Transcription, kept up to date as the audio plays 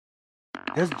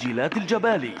تسجيلات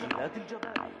الجبالي.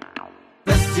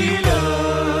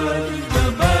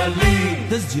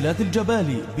 تسجيلات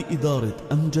الجبالي بإدارة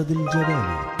أمجد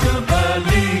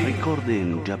الجبالي.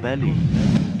 ريكوردين جبالي.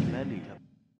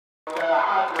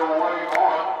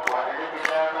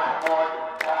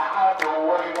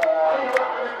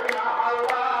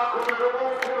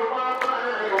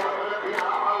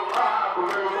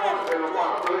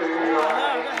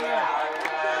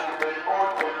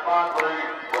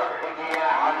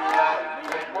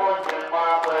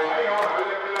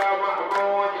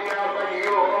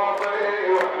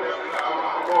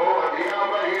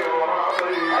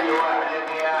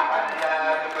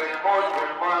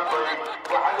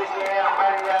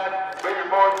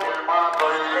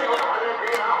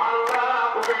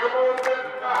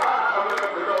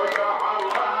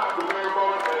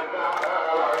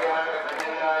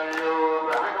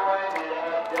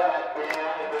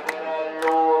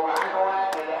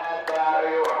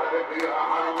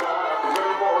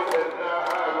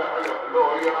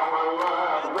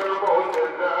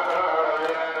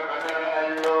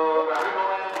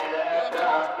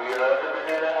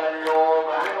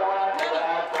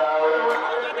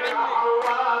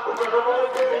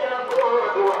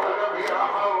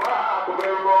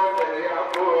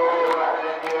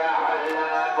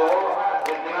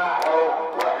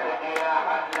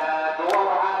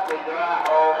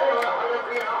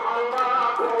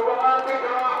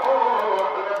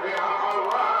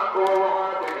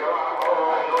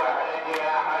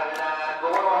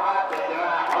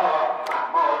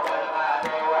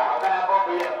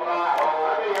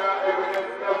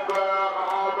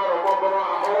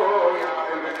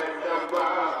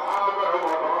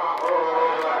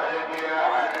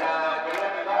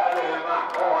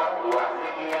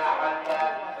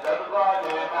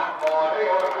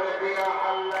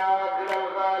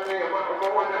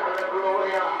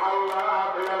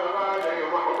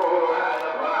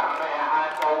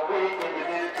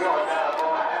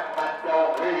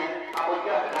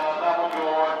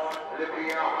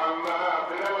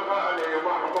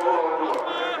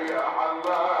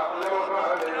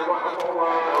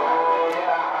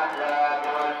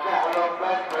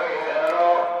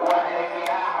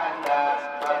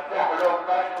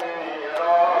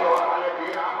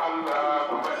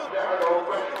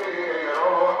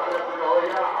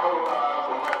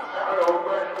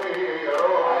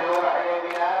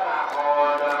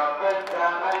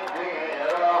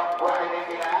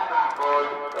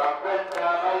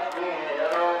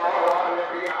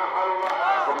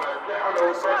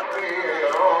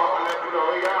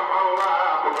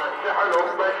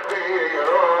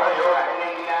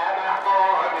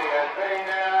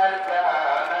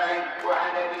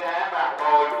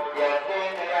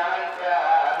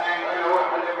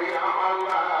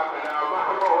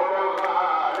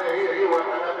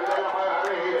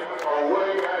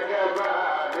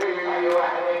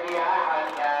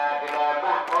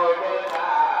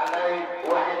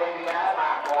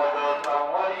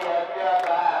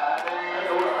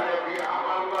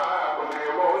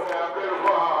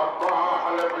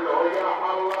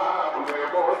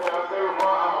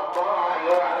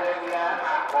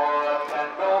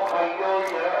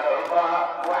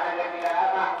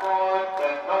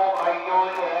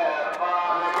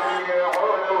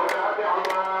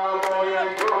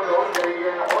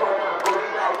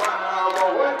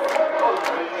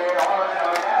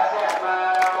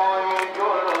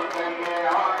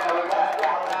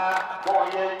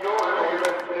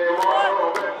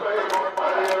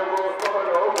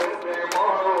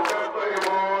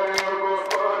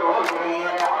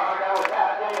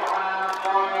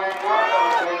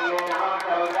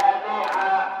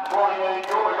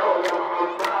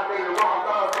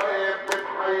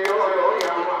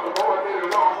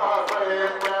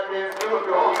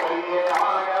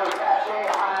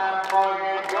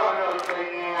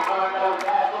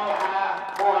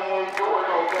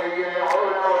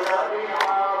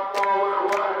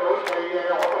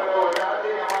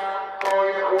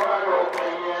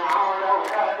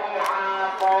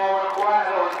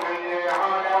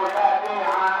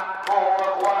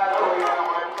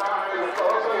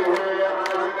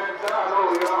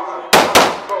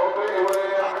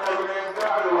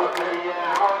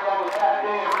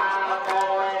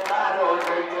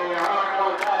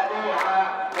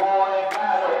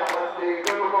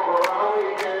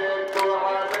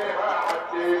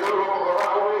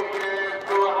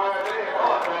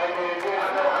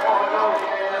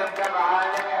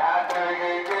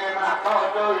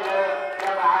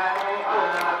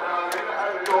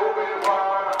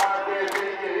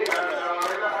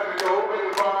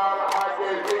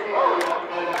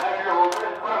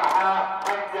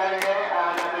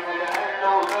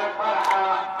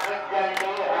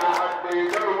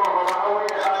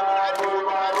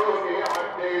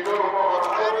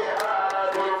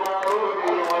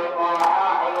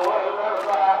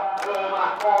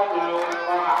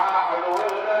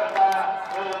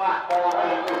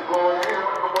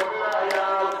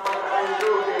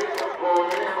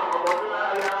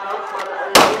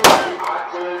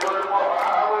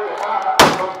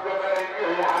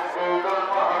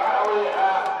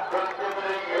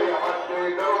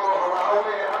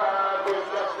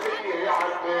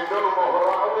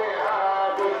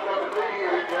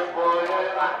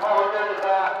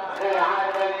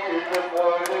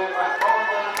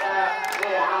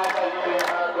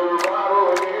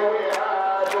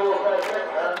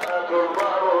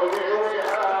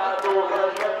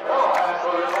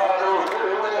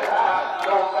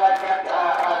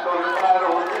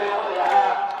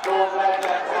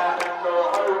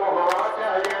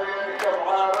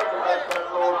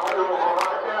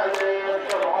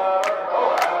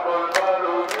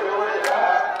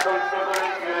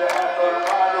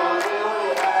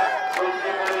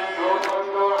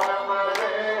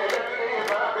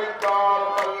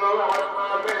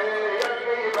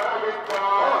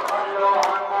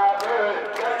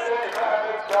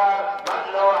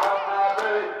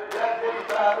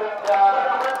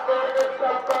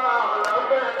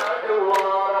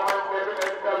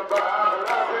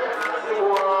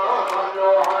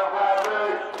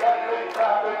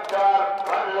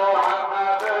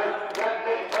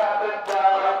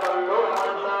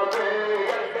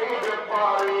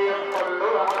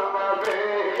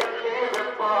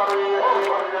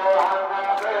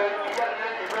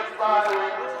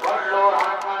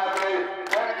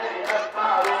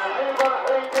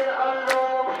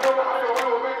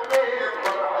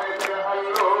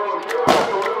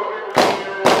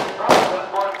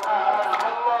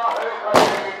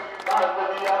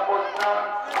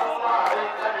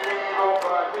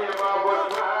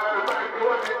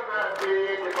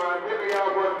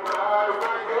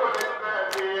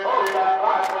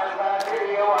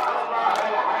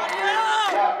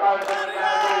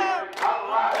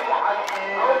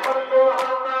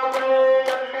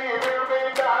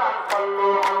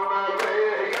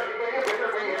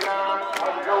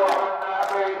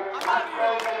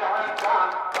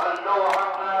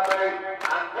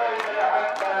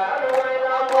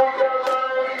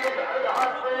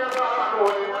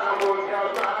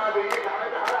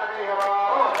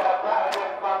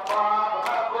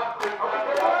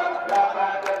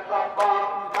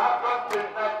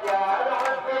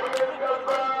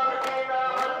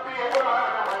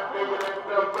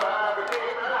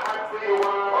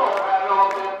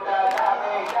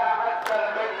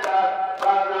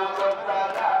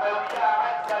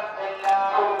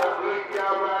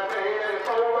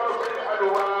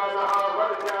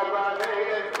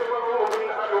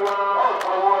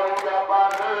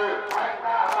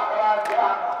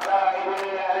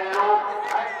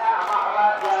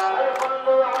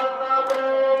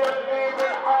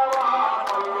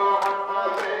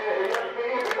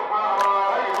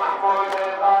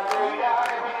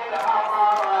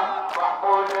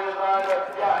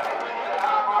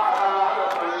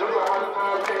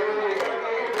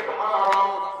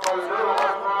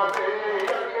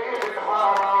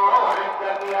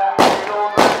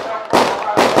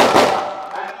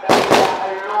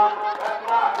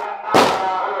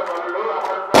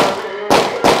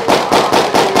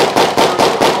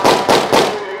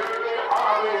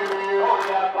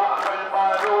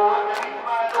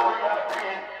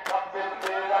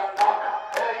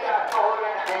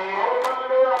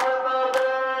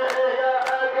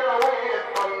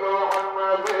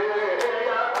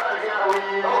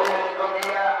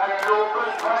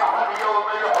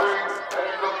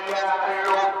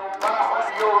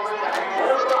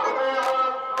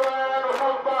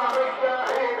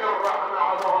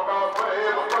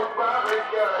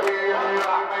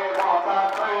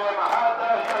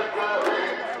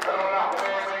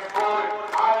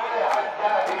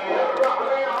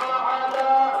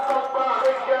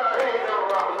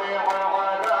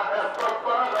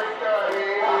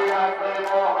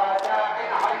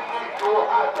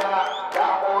 حتى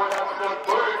يعمل نفس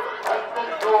الطيب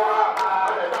الدكتورة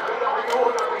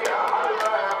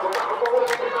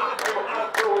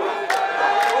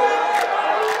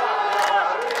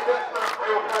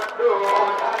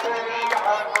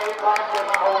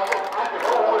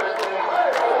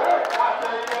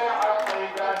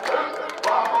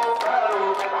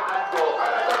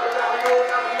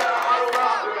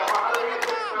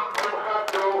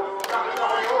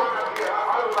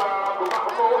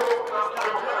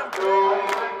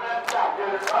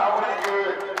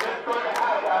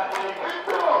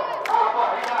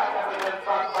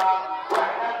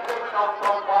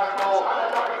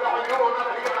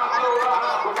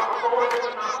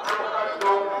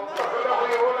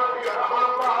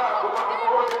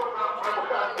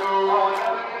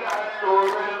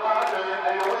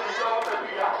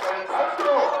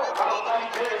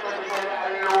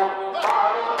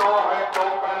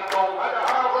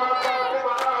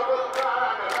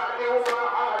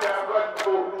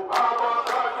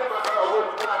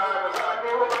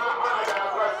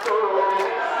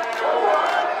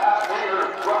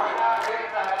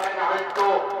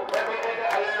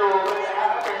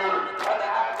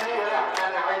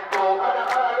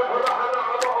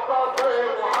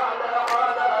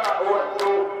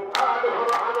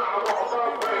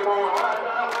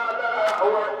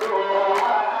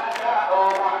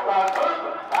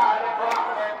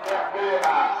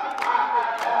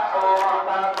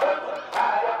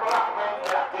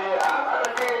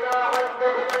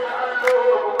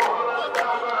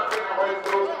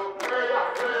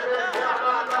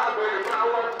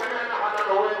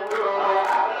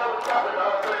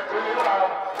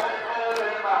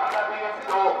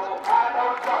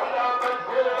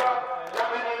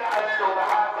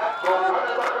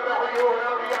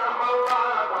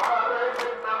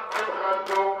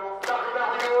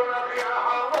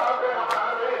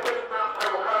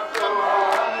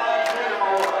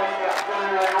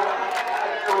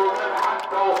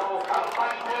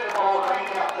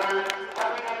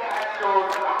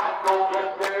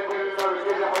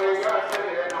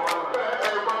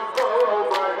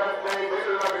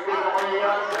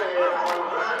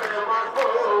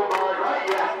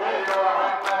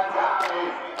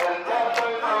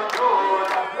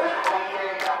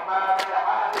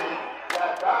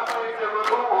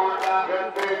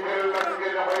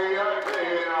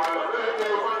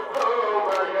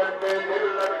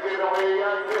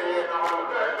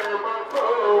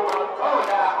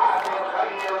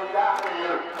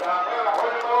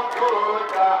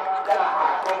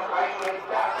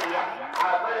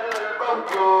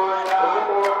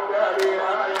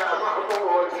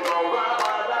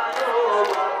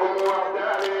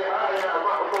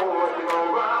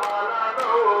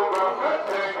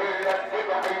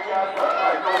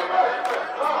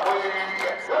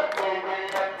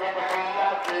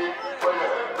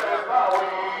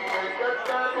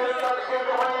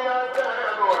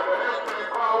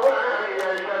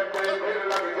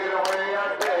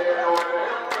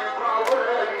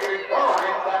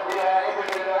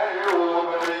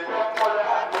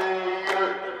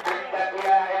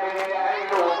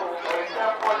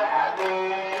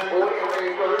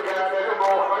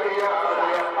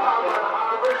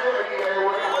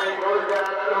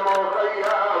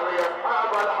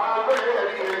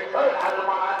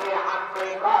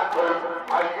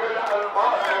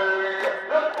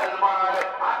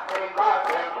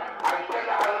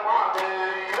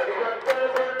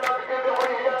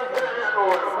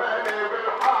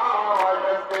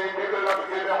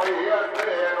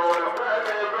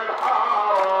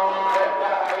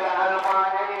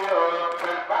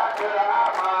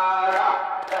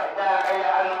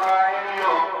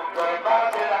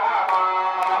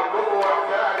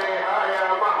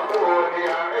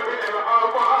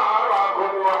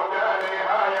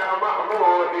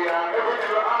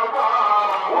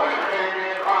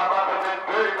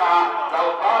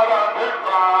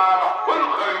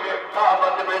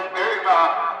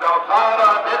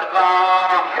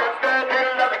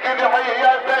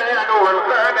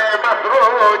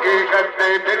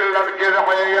شديت لك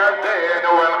جرعيتين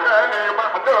والخيل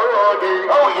محدودي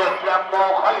ويسلم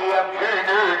مخيم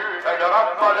جنين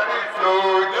الرب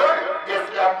العيسوي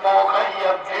يسلم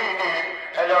مخيم جنين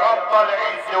الرب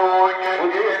العيسوي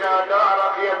ودينا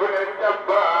دارك يا ابن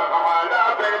السباق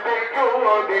على بيت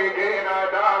الجود دينا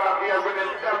دارك يا ابن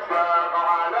السباق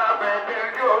على بيت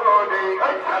الجود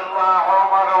الله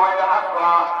عمر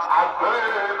والعفا عبد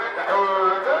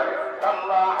المسعود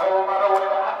الله عمر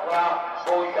والعفا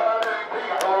ويا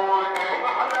الفيحوني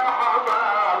محلى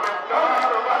حمام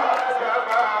الدار محلى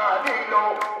زمانينو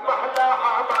محلى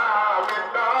حمام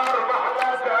الدار محلى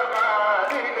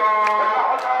زمانينو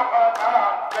محلى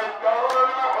حمام الدار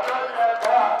محلى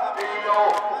زمانينو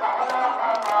محلى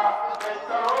حمام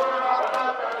الدار محلى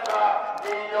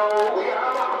زمانينو ويا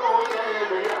محمود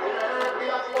يحلف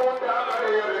يقود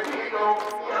غير دينو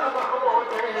يا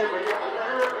محمود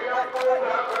يحلف يقود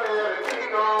غير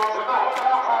دينو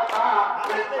محلى حمام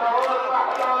بالدور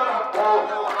محلى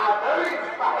ربو علي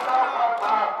محلى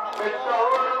حمام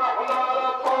بالدور محلى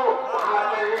ربو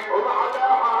علي ومحلى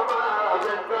حمام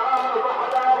بالدار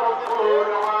محلى ربو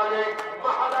علي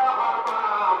محلى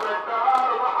حمام بالدار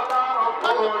محلى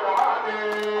ربو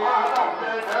علي هذا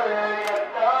حسين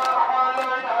يدار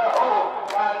علينا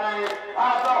علي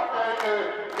هذا حسين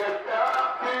يدار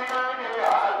فيني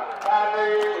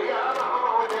علي يا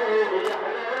محمود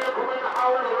يحلف من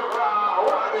حول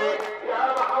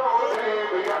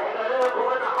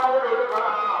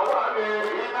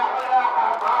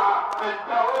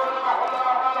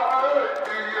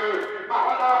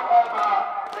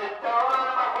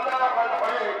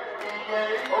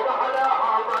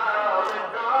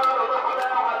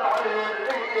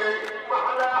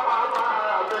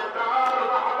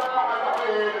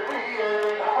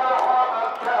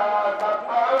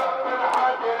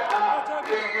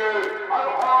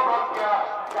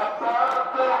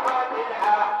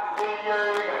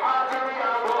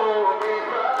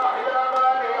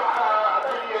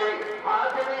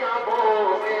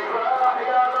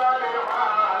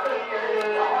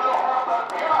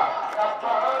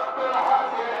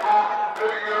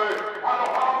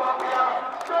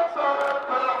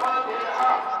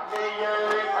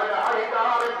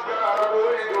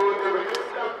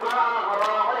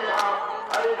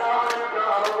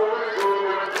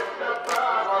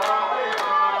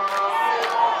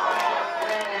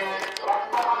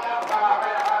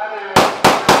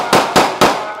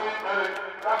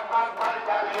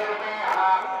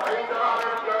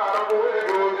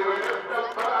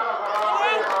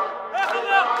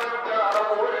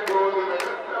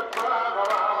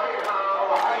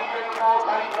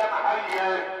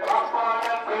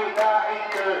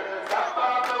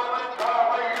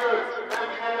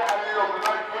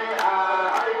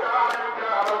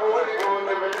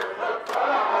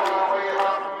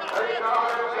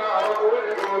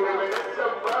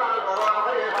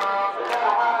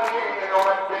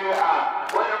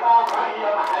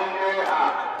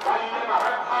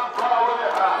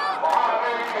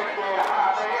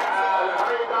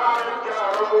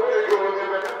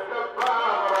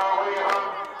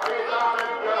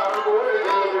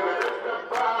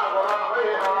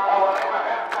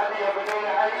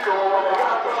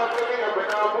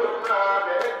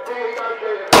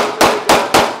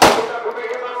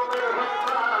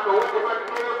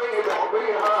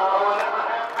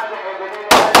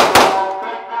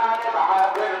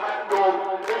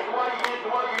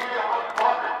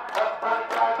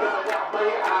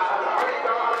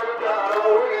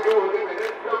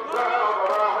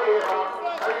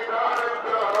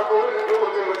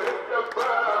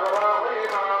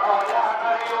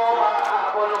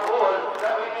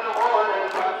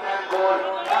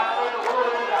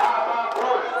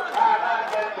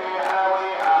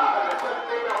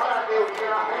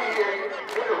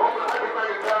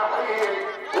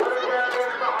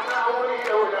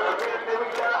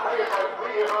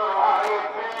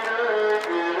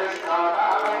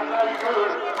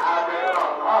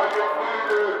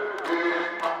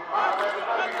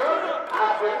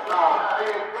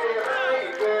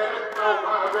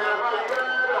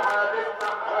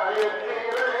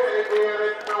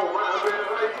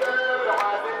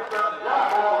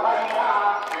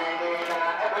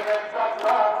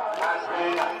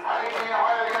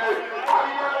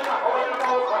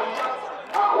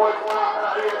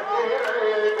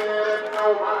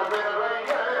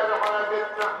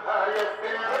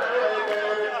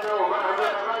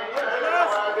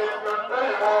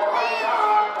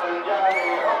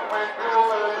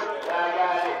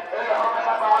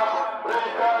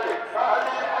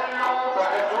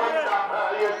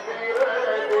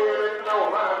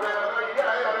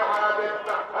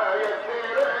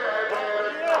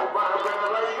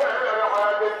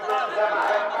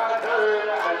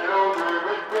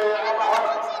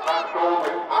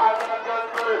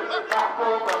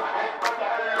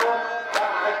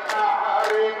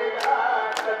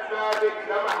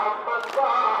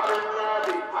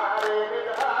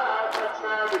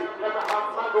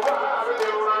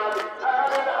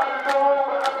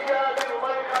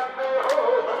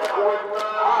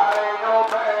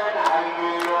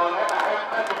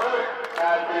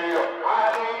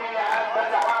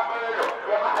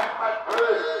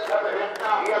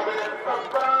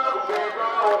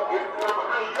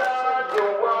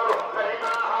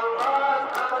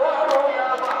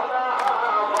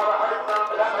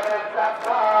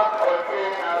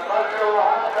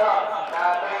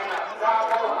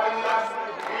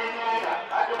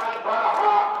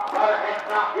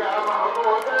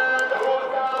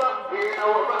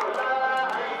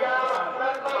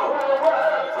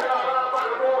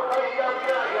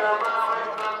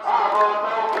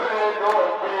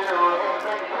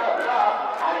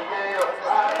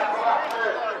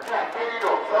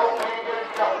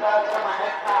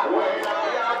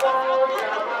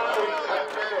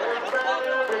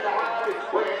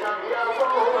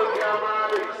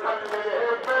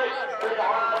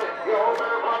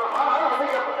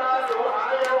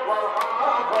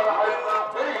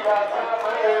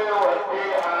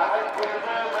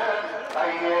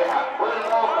حييها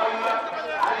والمخيم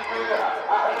حييها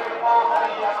اهل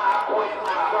المخيم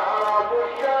عقوتنا شعرات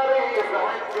الشريف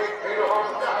عندك لهم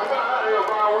نعمة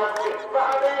رضا ودك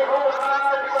بعديهم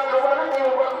اجمل ولي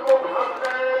ومكتوب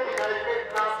حسين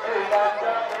جيدنا الى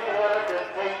تغيير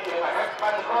الدنيا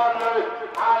محمد خالد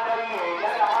علي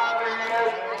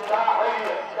للعريس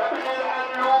تحية لابن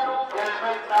الالوب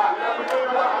كلمتنا لابن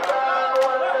الوحدان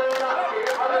والدينا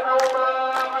شيعرنا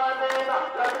وما علينا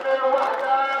لابن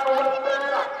الوحدان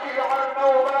والدينا شيعرنا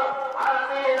وما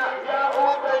علينا يا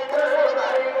حسين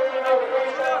بعينينا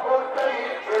وحينا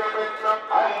حسين كلمتنا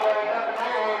حيينا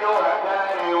ابنين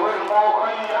وهداني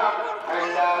والمخيم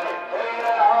حلالي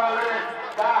الى العريس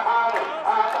تعالي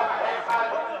هذا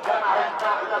محمد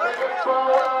جمعتنا لابن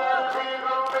الصواب في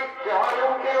غمك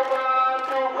عيوني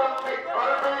وماتي وغمك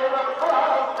قلبي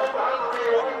بالخاص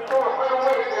بتهني وانتو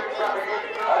حلوين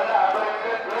بشهيدنا انا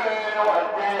بالنسبين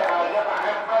وديها يا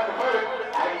محمد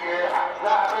بن حييها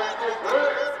لا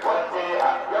بالنسبين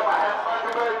وديها يا محمد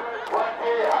بن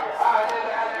وديها اهل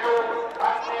الالوب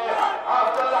وديها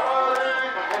ارض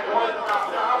العريس حلوتنا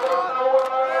شعب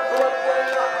النواب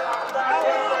وديها احباب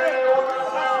البي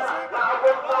ومدينا شعب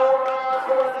النواب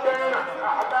ودينا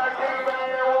احباب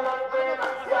البي ومدينا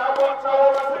يا ابو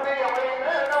الثورة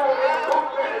بيعيننا وانتم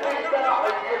تهدينا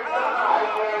حيينا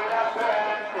حيينا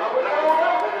ابو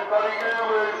الثورة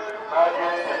بالبريوي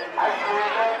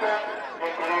حيينا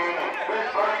نجريني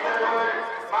بالبريوي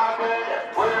معدنا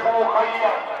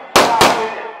والمخيم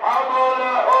تعبنا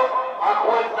عضلهم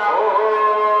اخوتنا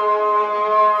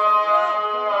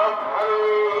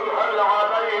هل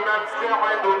علينا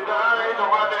السعد وزايد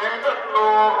علينا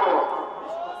النور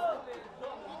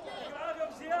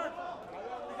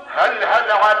هل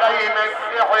علينا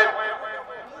السعد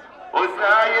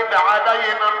وزايد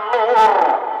علينا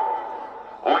النور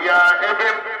ويا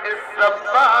ابن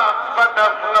السباق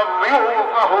فتح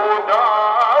ضيوفه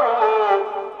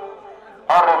داره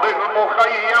ارض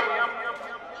المخيم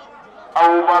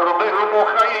او برض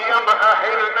المخيم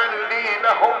اهلنا اللي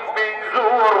لهم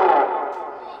بنزور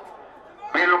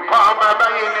بالقام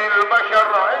بين البشر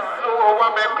عزه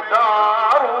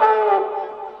ومقداره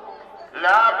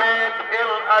لا بيت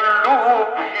الالوب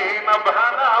جينا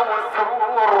بهنا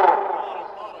وسرور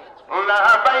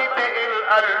لا بيت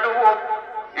الالوب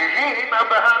جينا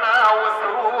بهنا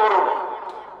وسرور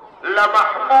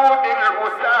لمحمود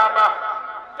الاسامة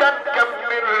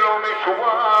تنكمل له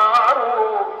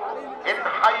مشواره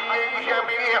نحيي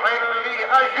جميع اللي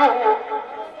اجوا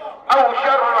او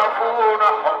شرفونا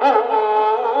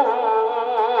حضور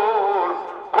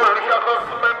كل شخص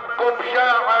منكم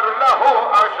شاعر له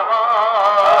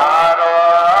اشعار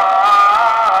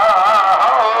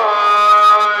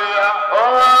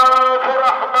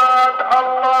رحمة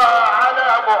الله على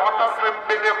معتصم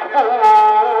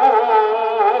بالقبور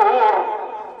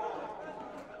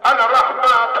انا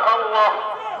رحمة الله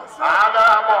على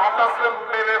معتصم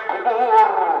بالقبور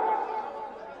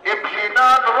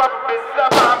بجنان رب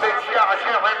السماء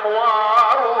بتشعشع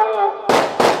انواره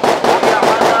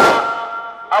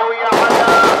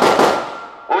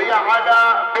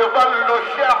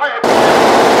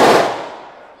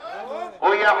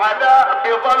ويا علاء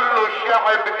بظل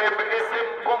الشعب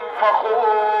باسمكم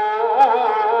فخور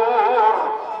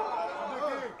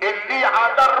اللي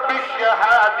عذر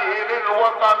بالشهادة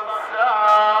للوطن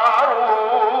ساروا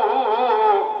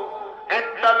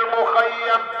انت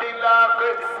المخيم تلاقي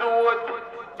اسود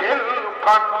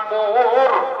تلقى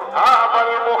النور هذا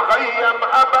المخيم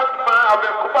ابد ما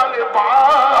بيقبل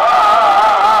بعاره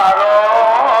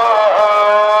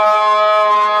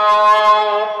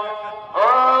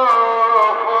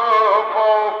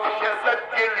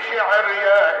سجل شعر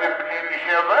يا ابن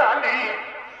الجبالي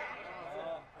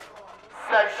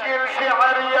سجل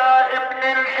شعر يا ابن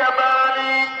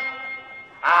الجبالي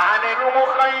عن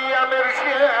المخيم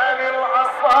رجال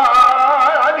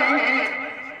الاصالي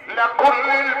لكل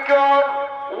الكون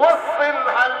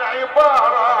وصلها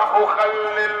العبارة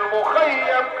وخلي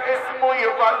المخيم اسمه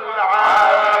يضل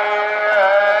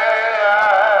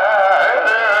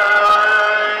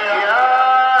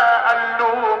يا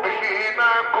الالوب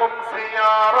جيناكم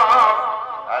زيارة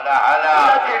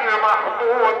لجل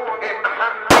محمود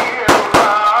انحني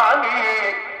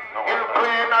الغالي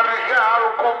القينا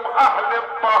رجالكم اهل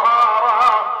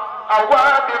الطهارة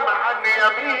اوادم عن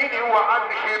يميني وعن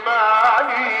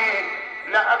شمالي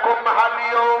لكم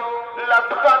هاليوم لا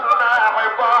تغنى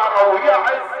عبارة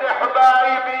ويعز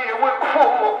حبايبي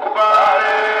وقفوا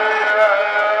قبالي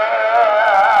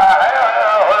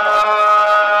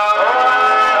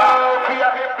يا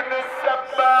ابن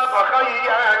السباب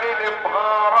خيال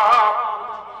الامهارة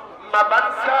ما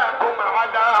بنساكم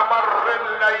على مر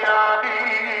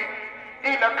الليالي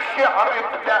إلك الشعر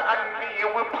بتأني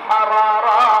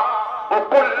وبحرارة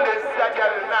وكل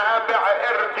السجل نابع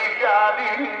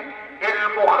ارتجالي.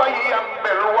 المخيم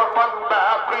بالوطن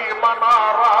باقي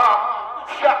منارة،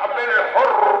 شعب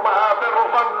الحر ما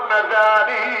برضى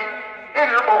المذالي.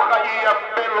 المخيم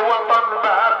بالوطن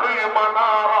باقي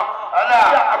منارة،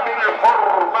 شعب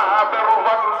الحر ما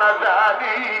برضى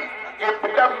المذالي.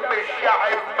 بدم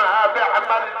الشعب ما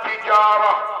بعمل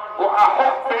تجارة،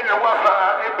 واحب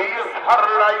الوفاء بيسهر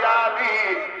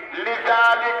ليالي.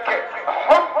 لذلك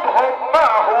حبهم ما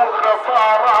هو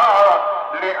خسارة،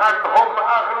 لانهم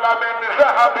اغلى من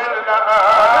ذهب اللآلي.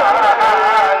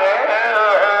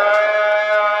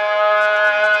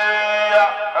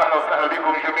 اهلا وسهلا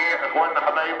بكم جميع اخواننا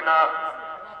حبايبنا.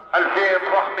 2000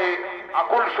 رحمة على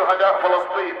كل شهداء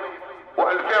فلسطين،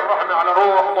 و2000 رحمة على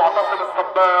روح معتصم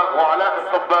الصباغ وعلاء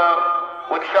الصباغ،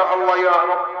 وان شاء الله يا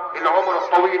رب العمر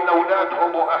الطويل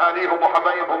لاولادهم واهاليهم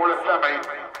وحبايبهم وللسامعين.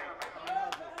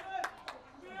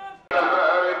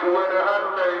 نبارك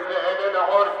ونهني زين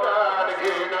العرسان،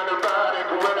 جينا نبارك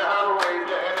ونهني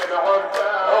زين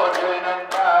العرسان، جينا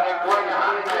نبارك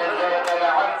ونهني زين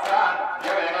العرسان،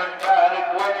 جينا نبارك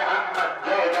ونهني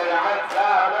زين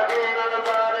العرسان، جينا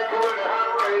نبارك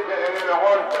ونهني زين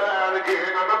العرسان،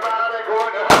 جينا نبارك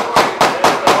ونهني زين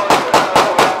العرسان.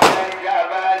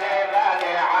 الجبالي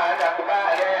غالي على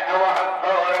قبالي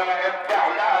وهالطور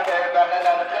بتعلالي بلد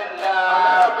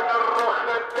الخلان. ابن الرخ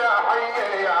التحية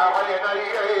يا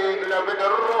عيني، لابن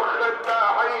الرخ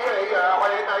التحية يا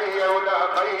عيني، ولا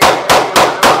خيي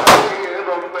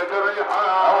ضمت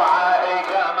ريحان.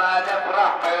 وعايقة ما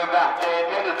نفرح ببحث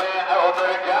الماء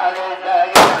وبرجال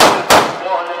زين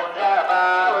طول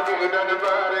الزمان. جينا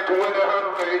نبارك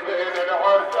ونهني زين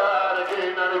العرسان،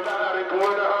 جينا نبارك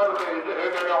ونهني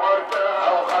زين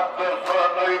العرسان. وخبر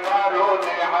صوت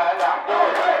البارودي على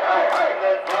حدودي،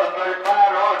 صوت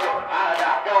البارودي على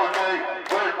حدودي،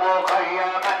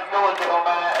 والمخيم مسدود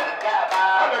وما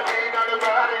الجبل. جينا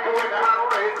نبارك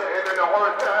ونهني زين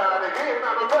العرسان، جينا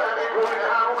نبارك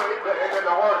ونهني زين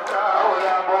العرسان.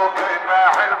 وابو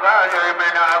كفاح الغالي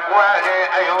من اقوالي،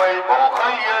 ايوه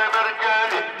المخيم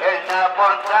رجالي إلنا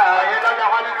فرسان.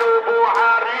 الالوب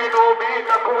وعارين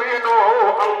بتكوينه،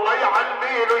 الله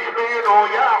يعليله يبينه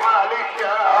يا عالي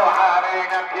الشام.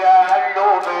 وعارينك يا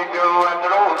الوب جوا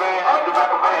دروبي،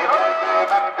 اجمل حياتي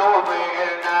مكتوبي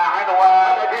إلنا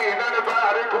عنوان. جينا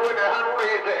نبارك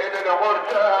ونهني زين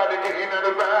العرسان، جينا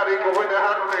نبارك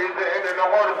ونهني زين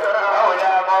العرسان.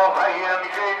 ويا مخيم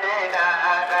جنينا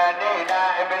امانينا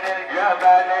ابن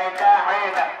الجبل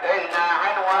ناعينا إلنا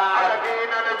عنوان.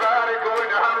 جينا نبارك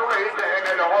ونهني زين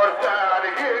العرسان،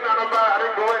 جينا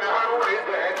نبارك ونهني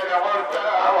زين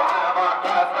العرسان.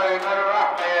 وعمطاطين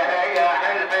الرحمة هي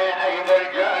علمي، ايد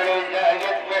الرجال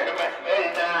زايد فهمه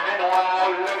إلنا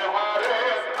عنوان.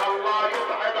 للعريس الله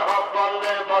يسعدها ضل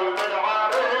ضل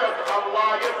العريس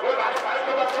الله يسعدها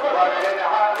ضل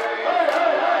العريس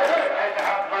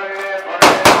يسعدها ضل ضل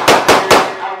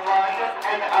العريس الله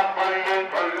يسعدها ضل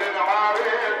ضل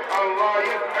العريس الله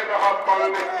يسعدها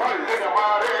ضل ضل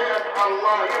العريس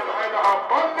الله يسعدها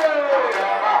ضل.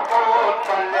 يا محمود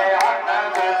صلي عنا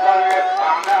بصلي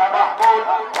معنا محمود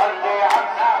صلي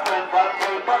عنا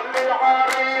بصلي ضل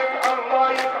العريس الله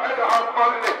يسعدها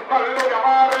ضل ضل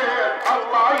العريس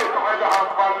الله يسعدها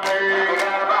ضل.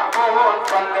 يا محمود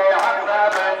صلي عنا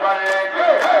بصلي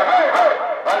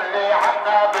صلي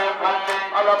عنا بصلي.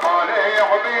 على طالع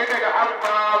مين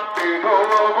الحمام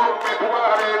بنوب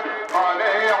متوارد،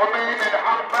 طالع مين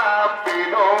الحمام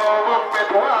بنوب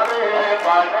متوارد،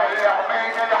 طالع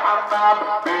مين الحمام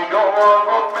بنوب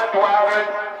متوارد،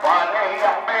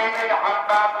 طالع مين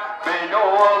الحمام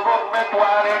بنوب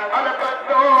متوارد. انا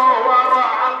قدو ورا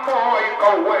عمو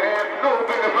يقوم له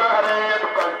بالفارد،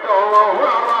 قدو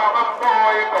ورا عمو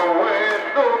يقوم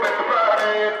له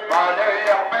بالفارد.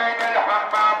 طالع مين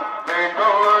الحمام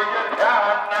بده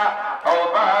يتهنى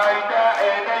وبايدة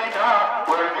الينا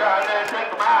ورجال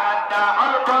تجمعنا.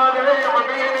 طالع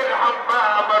مين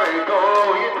الحمام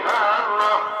ريدو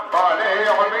يتهنى،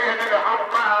 طالع مين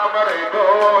الحمام ريدو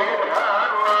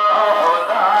يتهنى.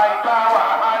 وضايفة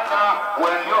وحنا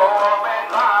واليوم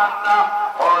يتغنى،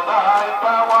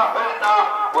 وضايفة وحنا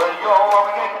واليوم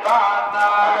يتغنى.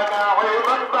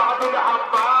 ناعما بعد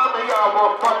الحمام يا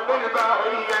مطل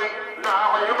الباهية،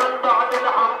 ناعما بعد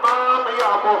الحمام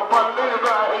يا مطل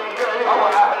الباهية.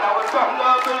 واهلا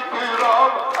وسهلا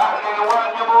بالكرام اهل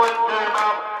الواجب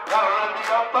والزمام، جرد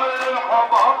يطل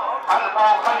الحمام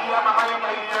المخيم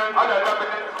عينيا. على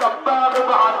لبن السباغ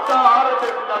بعالدار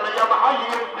بسلم يا محي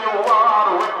الدوار،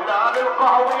 وبلال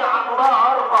القهوي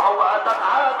عنبار قهواتك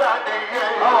عادانية.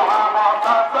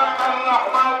 وعمرتك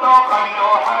الرحمة خيو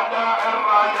حدا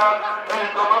الرجال،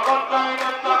 انتم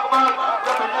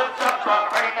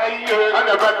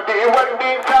انا بدي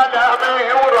ودي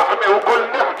سلامي ورحمي وكل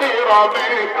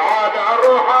احترامي على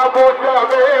روح ابو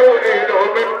سامي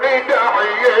وإله مني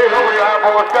تحية ويا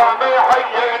ابو سامي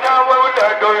حيينا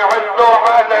وولاده يعزوا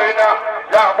علينا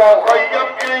لا مخيم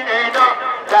جنينا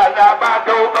لا بعد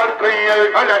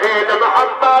وبرقية انا ايد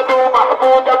محمد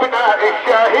ومحمود ابناء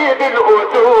الشهيد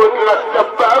الاسود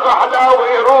للسباغ احلى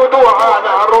ويرود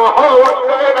وعلى روحه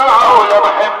ودينا ويا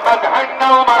محمد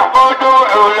حنا ومحمود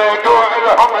وولاده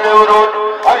الهم الورود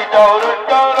اي دور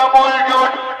الكرم والجود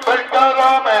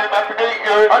بالكرم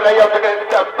المبنية انا يا ابن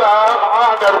السباغ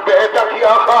عامر بيتك يا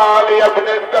خال يا ابن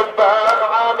السباغ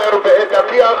عامر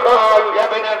بيتك يا خال يا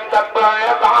ابن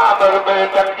السباغ عامر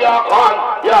بيتك يا خال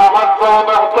يا عصام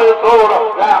اعطي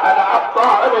صورة لا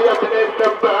العطاء يا ابن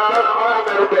السباغ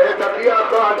عامر بيتك يا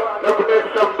خال يا ابن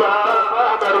السباغ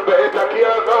عامر بيتك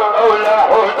يا خال ولا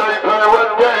حوزيك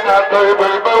ودينا طيب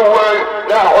الموال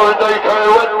لا حوزيك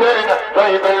ودينا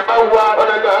طيب الموال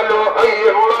ولا له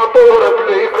اي ولا طورت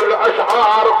ليك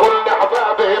الاشعار كل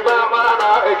احبابي ما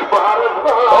معنا اكبر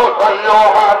الصغار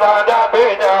صلوا على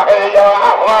نبينا يا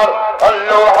احرار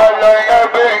صلوا على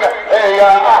نبينا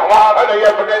يا احرار انا يا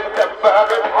ابن السباغ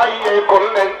تحيي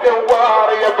كل الزوار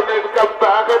يا ابن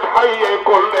السباغ تحيي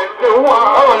كل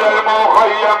الزوار ولا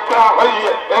المخيم تحيي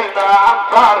إلنا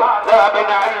عنصار لا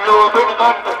بنعلو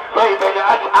بنغني طيب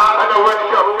الاشعار انا وان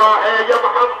شاء الله يا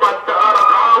محمد دارك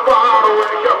عبار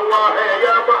وان شاء الله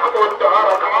يا محمود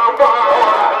دارك عبار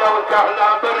واهلا وسهلا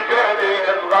برجالي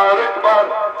الصغار كبار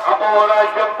ابونا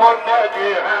شب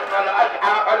الناجي عنا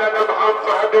الاشعار انا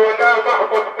محمد ولا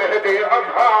محمود نهدي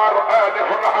ازهار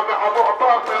الف رحمة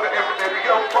معتصم ابن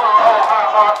الجبار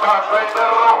معتصم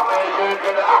الرحمة شيخ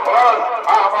الاحرار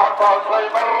معتصم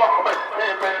الرحمة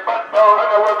شيخ البندر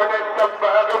انا وابن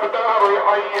السباغ بداره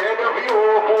يحيي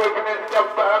الضيوف وابن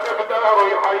السباغ بداره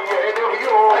يحيي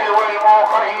الضيوف ايوه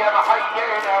المخيم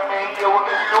حيينا مية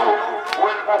وقلوب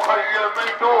والمخيم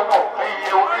يدومه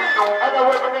مية وقلوب انا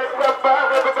وابن السباغ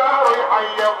بداره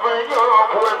يحيي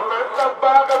الضيوف وابن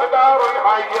السباغ بداره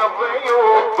يحيي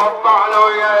الضيوف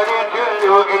فضلوا يا رجال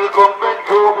وإلكم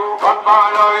بنشوف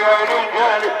فضلوا يا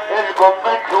رجال إلكم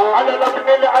بنشوف انا لابن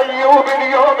الايوب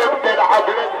اليوم بتلعب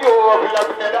للسيوف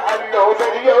لابن الالوب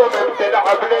اليوم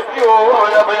بتلعب للسيوف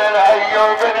لابن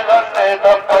الايوب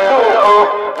نغني طيب العوف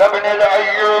لابن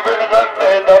الايوب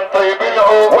نغني طيب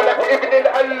العوف ولك ابن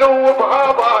الالوب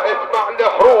هابا اسمع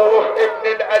الحروف ابن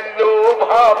الالوب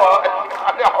هابا اسمع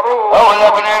الحروف او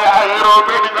لابن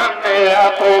الالوب نغني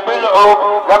يا طيب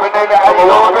العوف لابن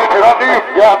الالوب نغني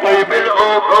يا طيب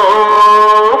العوف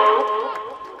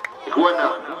اخوانا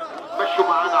مشوا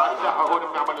معانا على الساحه هون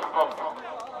بنعمل الصف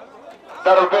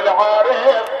درب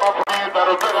العريس مفروش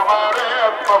درب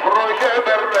العريس مفروش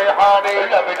بالريحاني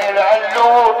لابن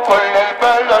العلوب كل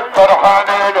البلد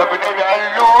فرحاني لابن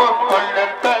العلوب كل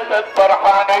البلد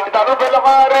فرحاني درب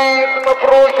العريس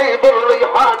مفروشي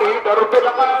بالريحاني درب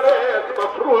العريس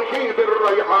مفروشي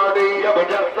بالريحاني يا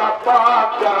ابن الصباط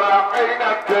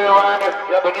شرقينا الديواني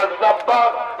يا ابن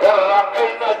الصباط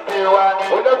شرقينا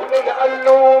الديواني ولابن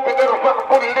العلوب نرفع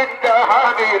كل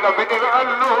التهاني لابن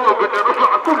العلوب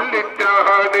نرفع كل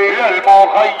التهاني يا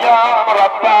المخيم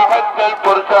ربع عز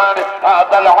الفرساني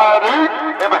هذا العريس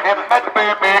محمد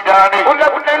بميداني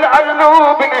ولابن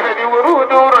الالوب نهدي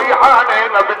ورود وريحاني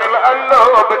لابن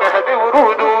الالوب نهدي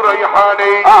ورود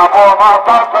وريحاني ابو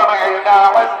معتصم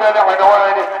عنا عز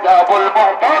العنواني يا ابو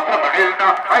المعتصم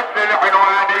عنا عز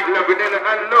العنواني لابن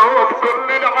الالوب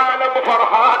كل العالم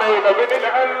فرحاني لابن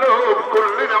الالوب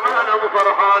كل العالم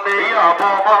فرحاني يا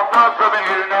ابو معتصم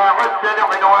عنا عز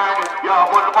العنواني يا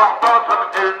ابو المعتصم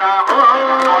عنا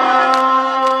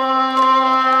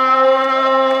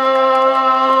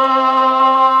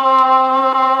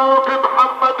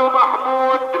محمد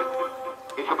ومحمود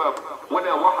يا شباب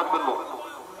ولا واحد منهم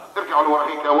ارجعوا لورا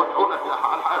هيك وسعونا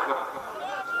الساحه على الاخر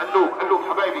اللوب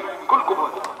حبايبي كلكم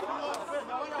هون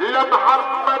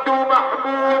لمحمد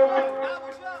ومحمود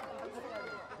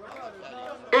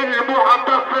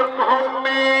المعتصم هم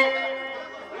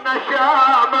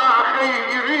نشامة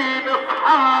خيرين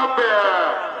اصحابه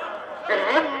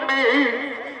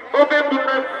همي وبابن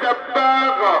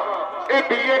السباغة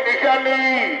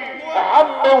بينجلي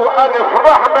همي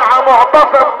وانفرح مع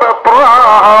معتصم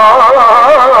بطراب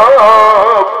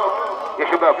يا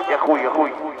شباب يا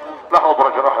اخوي لحظة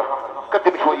برجة راحة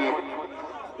قدم شوية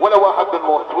ولا واحد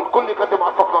بالموت والكل يقدم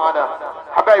على الصف معنا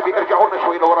حبايبي ارجعوا لنا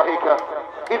شوي لورا هيك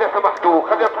اذا سمحتوا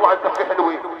خلينا نطلع الدفة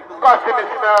حلوة قاسم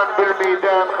اسنان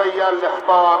بالميدان خيال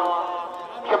الحصان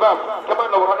شباب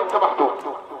كمان لورا ان سمحتوا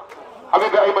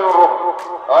حبيبي ايمن الروح.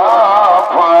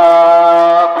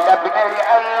 يا ابن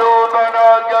الالوب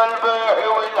انا قلبي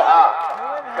ولها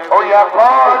ويا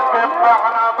قاسم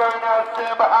معنا بين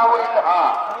السبعه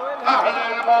والها. اهل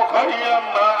المخيم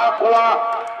ما اقوى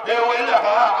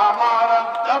ولها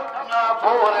عمارة دفنا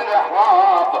فور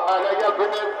الاحراب. انا يا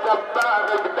ابن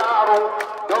السباغ بداره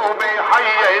دومي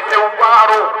حي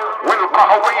زواره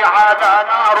والقهوي على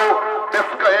ناره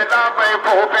نسقي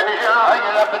ضيفه بنجاه.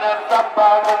 يا ابن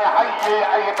السباغ حي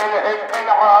عين الهند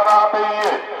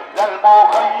العربية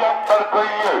للمخيم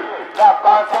تركية لا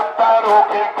قاسم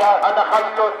باروكي. انا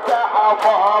خلوا الساحة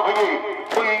فاضية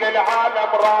كل العالم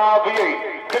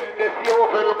راضية كل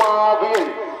سيوف الماضية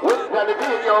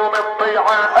والزلزال يوم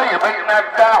الضيعة. اي من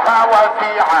الساحة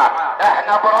وسيعة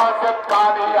احنا براس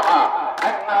الطليعة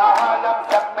عنا عالم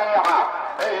سميعة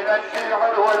الى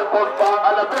الشعر والقرطان.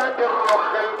 على بيت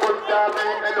الرخ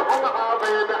القدامي الهم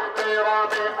عظيم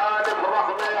احترامي الف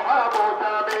رحمي ابو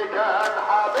سامي كان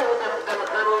حبيبي من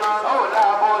الخلان. اولى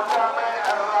ابو سامي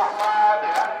الرحمن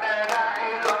غنينا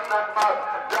عيد النمر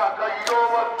ذاك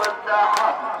اليوم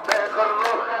الصداعة بيت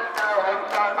الرخ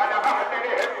الانسان. انا بعد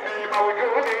الهمي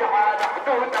موجودي على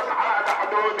حدودك على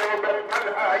حدودي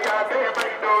بالملها يا بي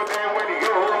مجدودي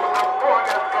واليوم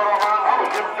عطوني السرعة او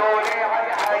جبتوني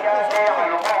على حياتي على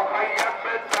المخيم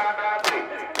بالسنابي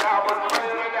يا مصغر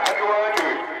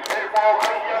الاجوالي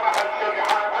المخيم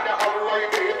هالشجعان. انا الله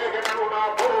يهديك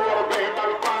وناطور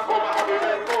بإمكانكم عبد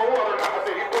النور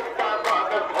لحظي كنت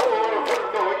بعد الظهور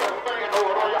كله يسمي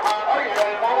نور ريحان. اي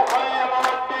المخيم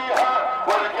وديها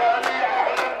والجالي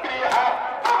اهلا بيها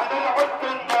اهل العد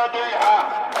الناديها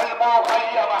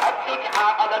المخيم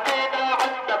هالشجعة. انا جينا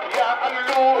عندك يا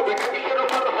قلوب نبشر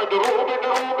فرح دروب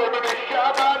دروب من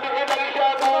الشمال الى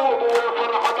الجنوب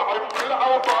والفرحة عند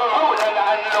الاوطان. اولى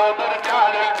العلوب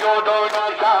رجال الجدود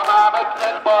شمامة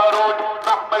البارود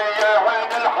محمية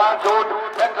عين الحسود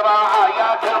تقرا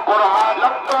ايات القران.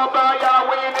 للطوبة يا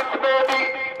وين سبيدي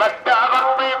بدي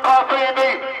اغني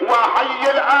قصيدي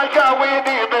وحي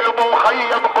الاجاويدي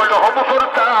بالمخيم كلهم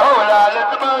فرسان. اولى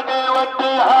الزماني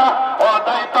وديها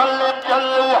وطيطل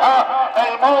مجليها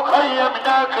المخيم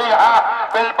ناقيها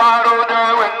بالبارود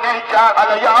والنشان.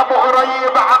 على يا ابو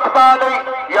قريب عقبالي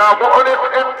يا مؤنس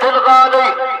انت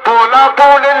الغالي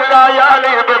طول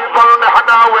الليالي بنظل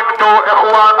نحنا وانتو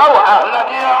اخوان. او اهلا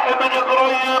يا ابن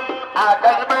قريب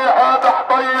قلبي هذا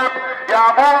طيب يا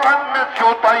مؤنس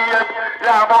شو طيب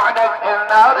يا مؤنس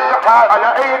النا ريحة.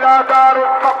 على الى دار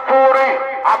الصفوري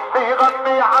عمي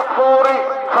غني عصفوري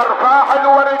خرفاح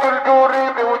الورد الجوري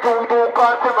بوجوده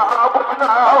قاسم ابو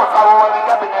سناب. وصور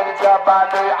يا ابن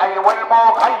الجبالي عي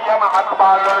والمخيم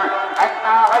عقبالي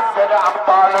عنا عز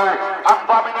الابطالي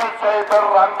امضى من السيف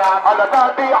الرنان. على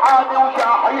نادي عادي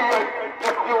وشاحيه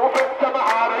يسيوف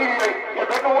السمعاريه يا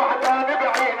بن وحدان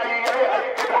بعيني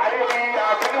بعيني يا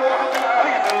بن وحدان.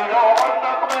 ميلو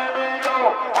والنقم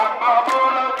ميلو اما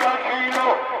بولك شيلو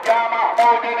يا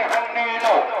محمود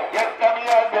نهنيلو يسلم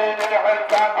يا زين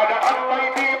العرسان. على الله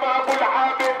يديم ابو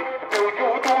العابد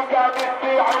بوجوده زاد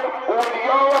السعد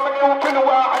واليوم نوف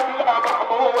الواحد لا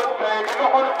محمود زين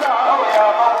العرسان. يا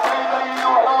مرسيلي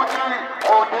وحوتي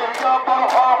حوتي يا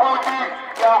فرحة حوتي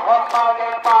يا حمام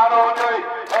المعرودي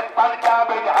انطلقا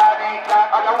بالهانيكان.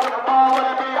 على والطاول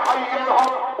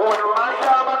بيحييهم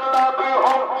والمشى من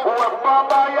بيهم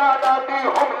والبابا يا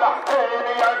ناديهم لحسين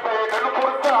يا زين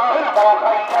الفرسان.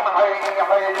 المخيم عيني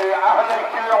عيني اهل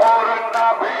الشعور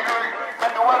النبيلي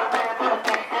من وردي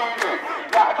تبتيجيلي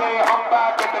يحكيهم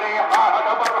باكت ريحة.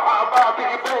 انا مرحبا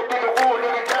ببيت الغول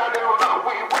رجال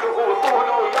النحوي والاصول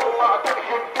يلا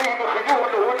تمشي الدين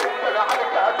خيول وننزل على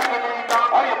القديم.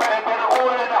 اي بيت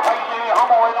الغول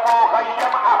نحييهم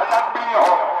والمخيم اهلا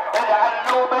بيهم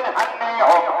العلوب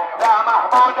نهنيهم يا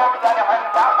محمود ابن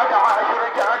العلسان. 11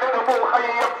 رجال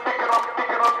المخيم تكرم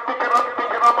تكرم تكرم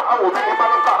تكرم او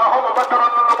بملقاهم بدرا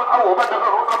او بدر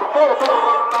صوت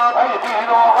الرنان.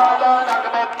 ايدينو على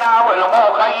نقمتنا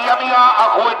والمخيم يا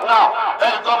اخوتنا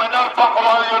انتم من الفقر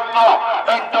رايتنا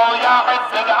انتو يا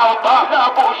عز الاوطان.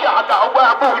 ابو شعلة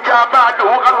وابو جبال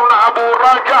والرابط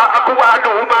الرجا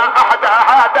اقوال ما احدى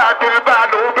عادات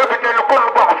البال بابن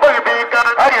القلبع في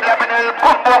البيكان. اي لابن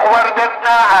القنبع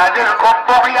وردتنا عاد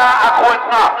القنبع يا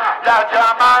اخوتنا لا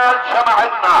جمال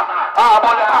شمعتنا ابو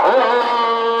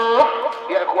الاهوب.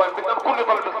 يا اخوان بدنا الكل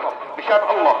يضل بالصف مشان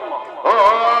الله.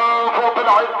 فوق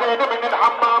العزين من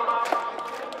الحمام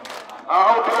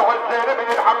او العزين من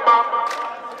الحمام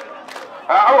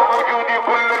او موجودين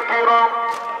كل الكرام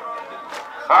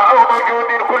او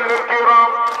موجودين كل الكرام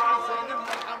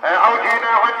او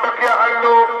جينا عندك يا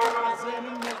الوب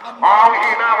او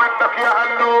جينا عندك يا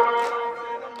الوب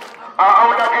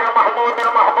او نجي محمود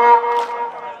المحبوب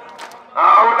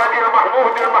اولادي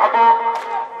المحمود المحبوب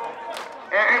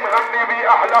نغني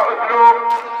باحلى اسلوب،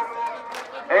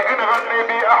 نغني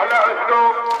باحلى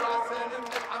اسلوب.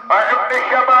 ابن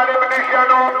الشمال ابن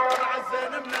الجنوب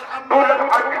دول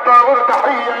الحق طاغر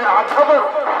تحيه يا عالخضر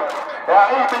يا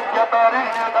عيب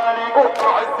الجبارين الغالي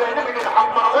وطلع الزين من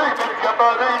الحمام، عيب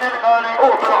الجبارين الغالي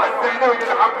وطلع الزين من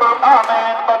الحمام.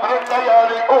 امين بدر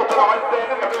الليالي وطلع الزين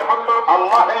من الحمام.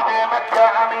 الله يدي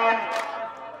مكه امين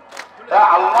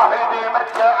يا الله يدي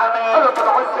مكه امين.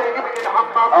 وطلع الزين من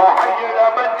الحمام. او حي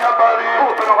بن جبارين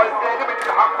وطلع الزين من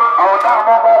الحمام. او نعم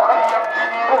مخيم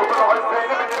جنين وطلع الزين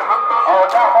من الحمام. او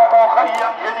نعم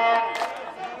مخيم جنين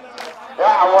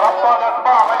يا ورب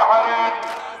الاصباع العريس.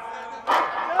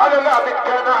 انا لا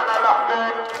بالجنانة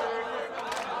لحظين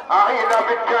اعينا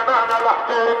بالجنانة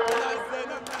لحظين.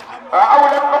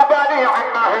 اولى النوباني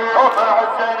عنا هي وطلع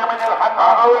الزين من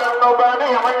الحمام. اولى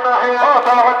النوباني عنا هي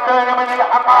وطلع الزين من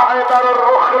الحمام. عبر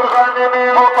الرخ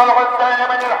الغانمين وطلع الزين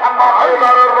من الحمام.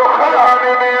 عبر الرخ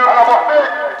الغانمين. ابو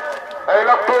حميد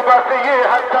الى الطوباسيين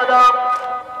هالسلام،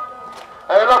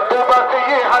 الى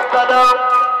الطوباسيين هالسلام.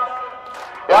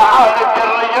 يا عالم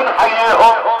سري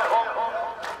نحييهم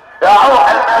يا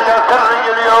روح لنا يا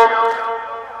سري اليوم،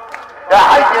 يا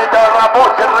حي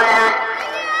دربوا سري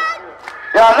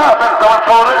يا لابس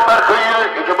منصور المركية.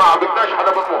 يا جماعة بدناش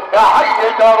حدا بطوح. يا حي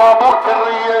دربوا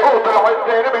سري وطلع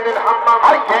الزين من الحمام.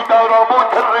 حي دربوا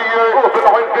سري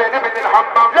وطلع الزين من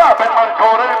الحمام. لابس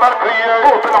منصور المركية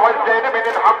وطلع الزين من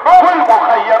الحمام.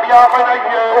 والمخيم يا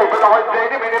بنية وطلع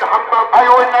الزين من الحمام.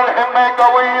 ايوه ان الهمة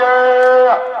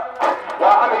قوية يا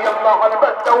علي الله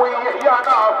البدوية يا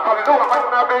ناس صلوا على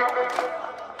النبي.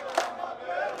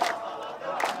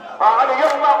 علي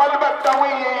الله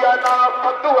البدوية يا ناس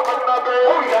صلوا على النبي.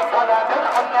 ويا صلاة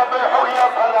على النبي ويا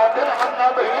صلاة على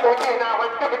النبي. يجينا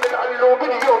عند الالوب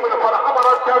اليوم الفرحة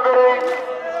مرتبين.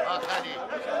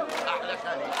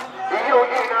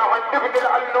 يجينا عند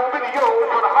الالوب اليوم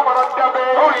الفرحة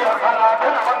مرتبين. ويا صلاة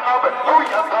على النبي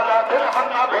ويا صلاة على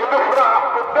النبي. نفرح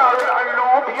بالدار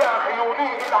الالوب يا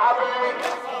خيولي العبيد.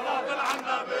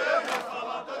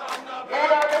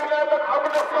 إلى بلادك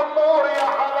حبل الصمور يا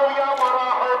حلو يا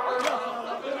مراحب.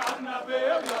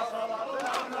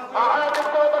 أعاد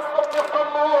بلادك حبل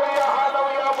الصمور يا حلو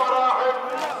يا مراحب.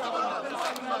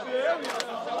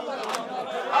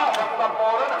 هذا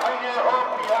الصمور نحييهم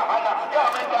يا حلا يا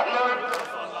من أهلين.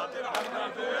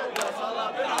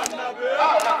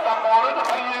 هذا الصمور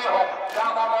نحييهم يا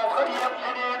مخيم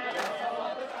جنين.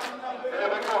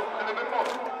 اللي بنموت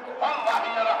الله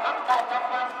يرحم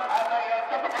وطمن هذا يا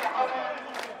سبح الحبيب.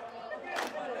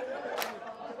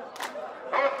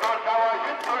 ردوا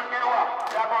شواجدوا النوى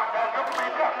يا معتزم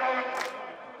بجهلين.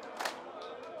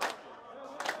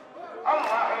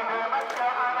 الله اللي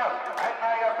مكانا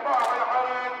عنا يطبع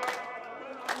العريس.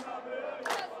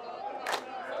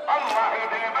 الله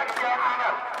اللي مكانا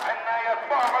عنا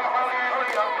يطبع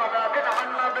العريس. يا صلاة على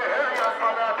النبي يا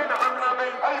صلاة على النبي.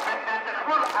 البنت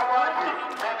تدخل حوادث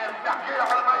من التحكي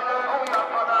على الميلاد. يا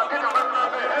صلاة على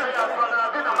النبي يا صلاة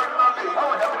على النبي.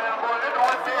 أولى من القول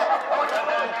والديحة أولى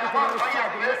ناجي مرضية.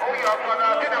 ويا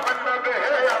صلاة على النبي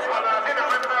يا صلاة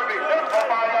على النبي.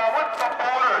 الضبايا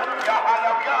والصبور يا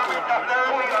حلم يا متهلل.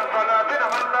 ويا صلاة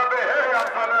على النبي يا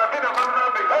صلاة على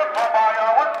النبي. الضبايا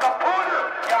والصبور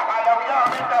يا حلم يا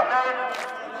متهلل.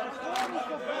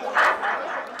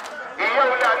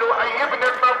 يولع لؤي بن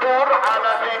المنصور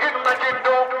على سيد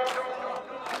مجده.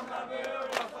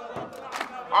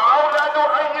 اولاد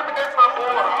لؤي بن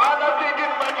المنصور على سيد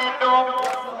مجده.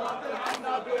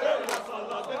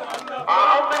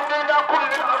 عمدنا الى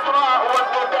كل الاسراء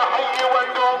والمتحي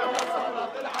والنوم.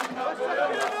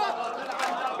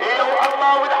 ايوه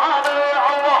الله والحامي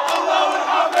الله الله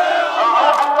والحامي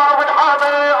الله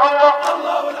والحامي الله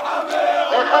الله والحامي.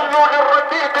 يخلوا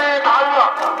للرديد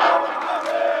يتعلق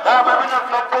هذا من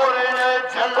الصبورين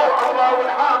يتجلوا الله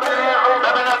والحامي.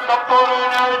 هذا من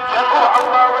الصبورين يتجلوا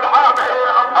الله والحامي.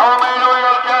 او ميلوا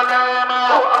يا الكلام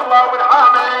الله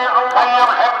والحامي. يا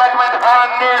محمد من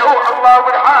هاني الله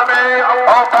والحامي.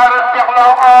 او فارس يعلى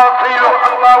عاصي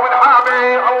الله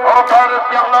والحامي. او فارس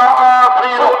يعلى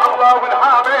عاصي الله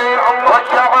والحامي.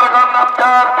 والشاعر غنم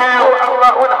دارتي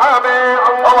الله والحامي.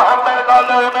 او محمد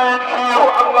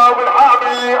الالوب الله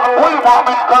والحامي.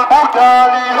 والمؤمن قلبه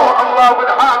تالي الله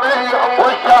والحامي.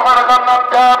 والشاعر غنم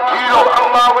دارتي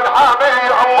الله والحامي.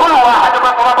 كل واحد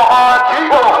مضرب عاتي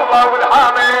الله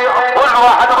والحامي. كل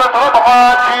واحد مضرب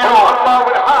عاتي الله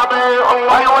والحامي.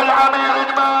 ايوه الامير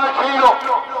الماشي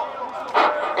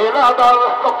الى دار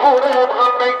الصفور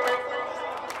يبغني.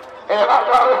 الى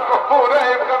دار الصفور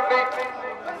يبغني.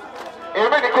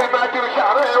 من كل ما جري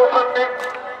شعره وفني.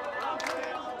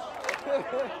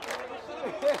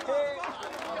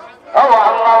 هو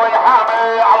الله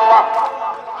والحامي الله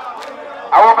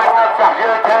او من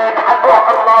السحجتين حبوه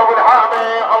الله والحامي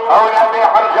الله او نبي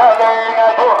حرجالين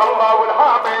هو الله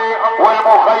والحامي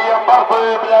والمخيم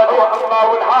برضه بلاده الله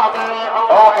والحامي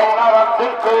الله ان رمز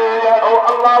الكيد هو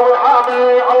الله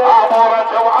والحامي ابو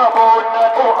رجا وابو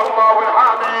الناجي هو الله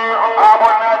والحامي ابو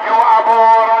الناجي وابو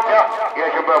رجا يا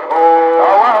شباب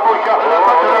هو ابو شهر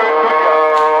بدر الدنيا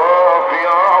في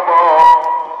ابو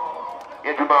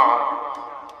يا جماعه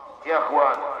يا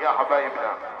اخوان يا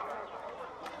حبايبنا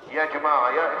يا جماعة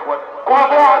يا اخوان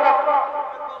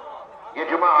يا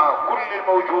جماعة كل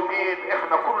الموجودين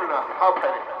احنا كلنا اصحاب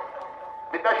عرس.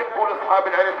 بدناش نقول اصحاب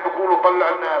العرس بيقولوا طلع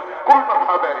الناس، كلنا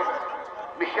اصحاب عرس.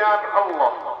 مشان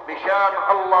الله مشان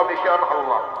الله مشان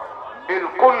الله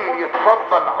الكل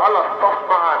يتفضل على الصف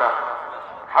معنا.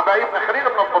 حبايبنا خلينا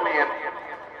منظمين.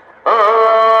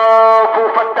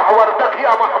 فتح وردك يا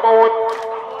محمود.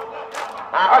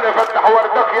 انا فتح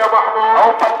وردك يا محمود.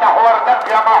 او فتح وردك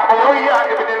يا محمود.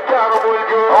 يا ابن الكرم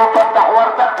والجود. او فتح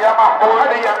وردك يا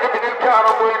محمود. يا ابن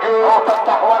الكرم والجود. او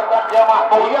فتح وردك يا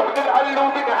محمود. يا ابن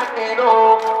الالوب نهني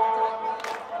له.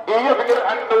 يا ابن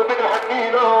الالوب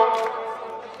نهني له.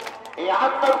 يا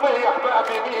عم الريح ما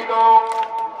بيمينه.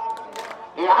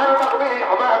 يا عم الريح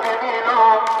ما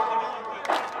بيمينه.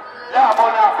 لا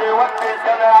منافي ودي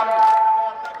سلام.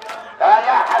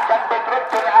 يا حسن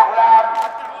بترد الاعلام.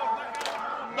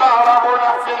 نهرب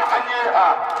نفس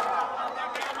حييها.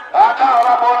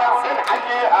 نهرب نفس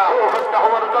حييها. فتح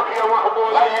وردك يا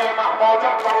محمود. اي محمود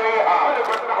اطويها.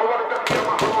 فتح وردك يا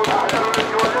محمود. اهلا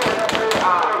وسهلا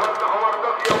فيها. فتح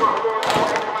وردك يا محمود.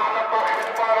 معنا طرح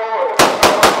البارود.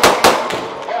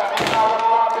 يا منا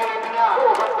والله بلبنان.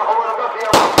 فتح وردك يا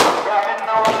محمود. يا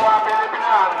منا والله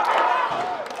بلبنان.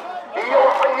 يا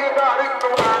وحي دار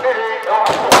النوماني.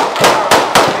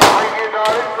 حي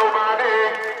دار النوماني.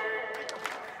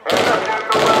 إذا من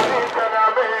النوباني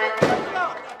سلامين.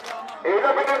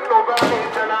 إذا من النوباني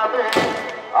سلامين.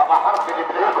 أما حرف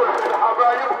الإبليس كل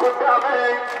الحبايب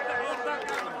قدامي.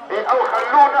 أو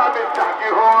خلونا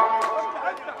بالتحجيهون.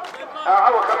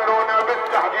 أو خلونا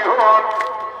بالتحجيهون.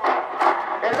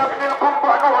 إذا من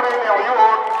القنبة نور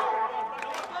العيون.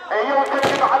 أيوه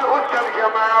كلم على الهجة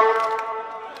الجمال.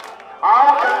 أو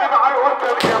كلم على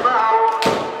الهجة الجمال.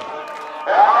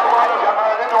 أول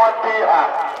جمال نوديها.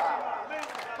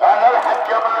 انا الحج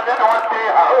جمال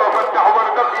نوديها. فتح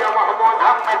وردك يا محمود.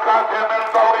 عمي قاسم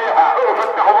الضويها.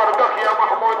 فتح وردك يا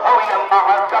محمود. او يلا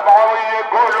عالسبع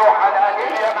ويقولوا حلالي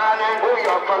يا مالي.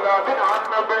 ويا صلاة على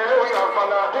النبي. ويا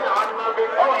صلاة على النبي.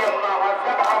 او يلا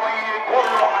عالسبع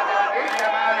ويقولوا حلالي يا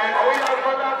مالي. ويا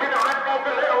صلاة على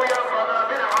النبي. ويا صلاة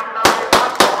على النبي.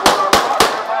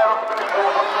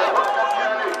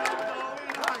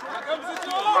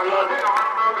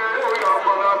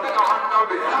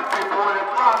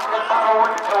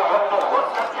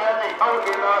 او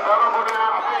الى دربنا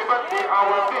في بدي او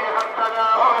فيها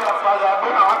السلام. او يا صلاة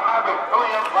على النبي. او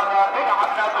يا صلاة على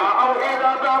النبي. او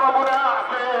الى دربنا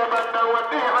في بدي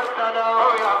وديها السلام.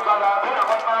 او يا صلاة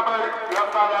على النبي. يا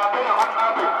صلاة على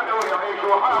النبي. او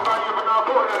يعيشوا حبايبنا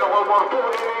طول العمر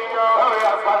طول الايام. او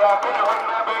يا صلاة على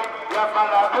النبي. يا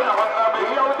صلاة على النبي.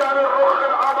 يا ودار الروح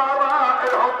العبراء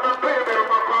الهم من طيب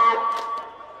المقام.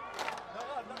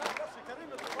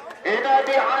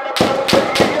 ينادي على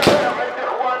التوحيد عند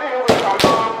اخواني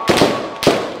والاعلام.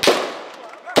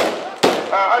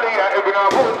 علي يا ابن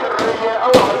ابو سريه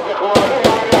او عند اخواني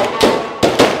والاعلام.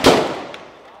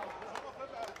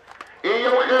 يا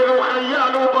وخيل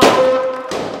وخيال وبارود.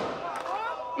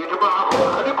 يا جماعه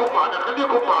خليكم معنا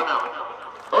خليكم معنا.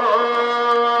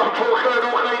 خيل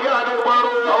وخيال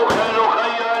وبارود. او خيل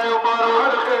وخيال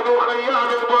وبارود. خيل وخيال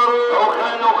وبارود. او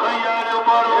خيل وخيال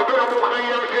وبارود. ابن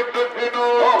مخيم شد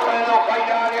الذنوب. او خيل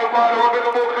وخيال وبارود.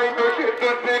 ابن مخيم شد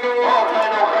الذنوب. او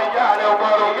خيل وخيال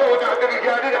وبارود. يا نادي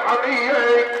رجال الحمية.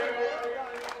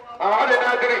 على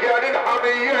نادي رجال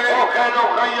الحمية. او خيل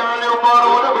وخيال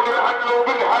وبارود. ابن العلو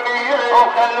بالحنية. او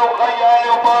خيل وخيال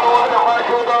وبارود.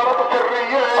 حاشو دارة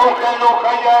سرية. او خيل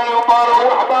وخيال وبارود.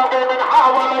 واحبابي من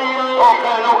حواليا. او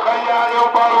خيل وخيال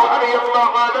وبارود. علي الله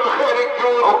مال الخير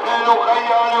الجود. او خيل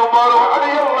وخيال وبارود.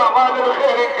 علي الله مال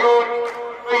الخير الجود.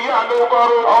 خيال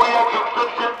وبارود. او يا جبسن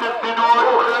ست السنون.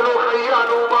 او خيل وخيال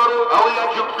وبارود. او يا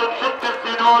جبسن ست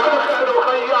السنون. خيل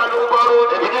وخيال وبارود.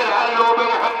 ابن العلو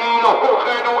بالحنينو. او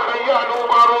خيل وخيال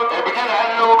وبارود. ابن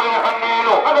العلو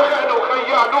بالحنينو. انا خيل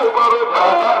وخيال وبارود. او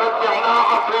بارد احنا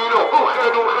عصرينو. او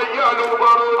خيل وخيال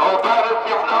وبارود. او بارد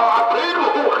احنا عصرينو.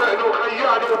 او خيل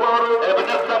وخيال وبارود. ابن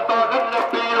السباق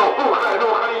النبينو. او خيل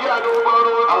وخيال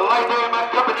وبارود. الله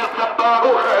يديمك ابن السباق.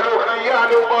 او خيل وخيال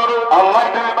خيال وبارود الله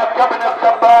يديمك ابن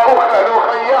السباق وخلو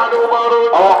خيال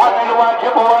وبارود او عن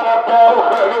الواجب ولا بتال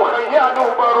وخلو خيال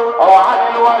وبارود او عن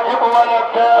الواجب ولا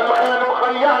بتال وخلو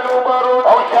خيال وبارود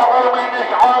او شعر من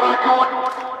اشعار الجود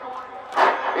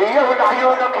اياه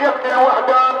لعيونك يا ابن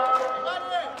الوحدان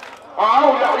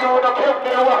او لعيونك يا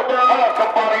ابن الوحدان يا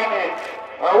كباريني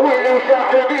واللي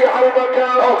وصاحبي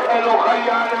عالمكان وخلو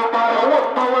خيال وبارود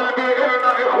والطول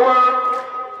بينا اخوان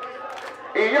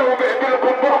اياه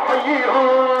بإمكانكم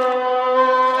برحييهم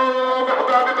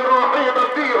احبابي بالروحي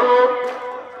بديهم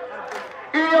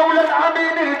اياه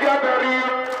وللعمين الجبري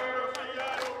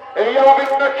اياه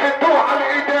بدنا تشدوه على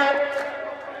الايدين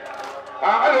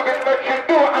قالوا بدنا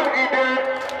تشدوه على الايدين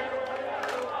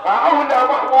عونا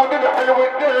محمود الحلو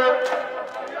الدين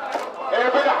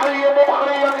بالحي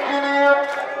مخيم جنين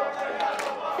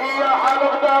يا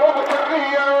حلق دار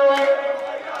بسرية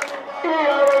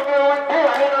يا ربي وانت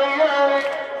عينياني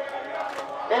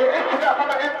اسلام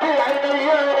انت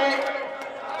عينياني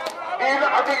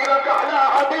العدي لك احلى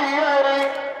عدياني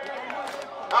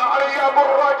يا ابو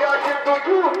الرجا شد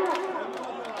وجوه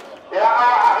يا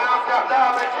اهلا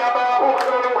وسهلا بالشباب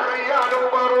وخلوا خيال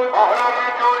وبارود اهلا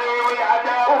الرجولي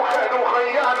والعداء وخلوا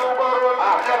خيال وبارود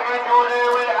اهلا الرجولي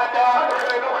والعداء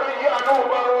وخلوا خيال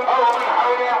وبارود او من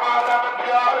حول عالم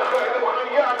الديار وخلوا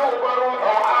خيال وبارود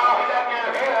اهلا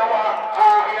الهوى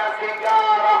يا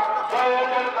سيجاره صيد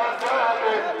الغزال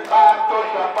قد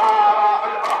شطاره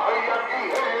الاحياء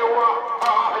هوى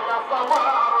يا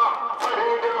صباره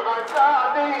صيد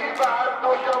الغزالي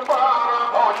بعد شطاره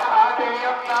ونادي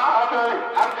ينادي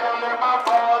عبد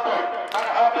المفاضل من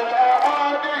عبد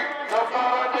الاعادي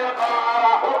صارت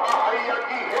غاره واحياء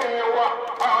هوى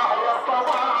يا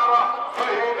صباره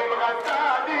صيد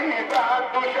الغزالي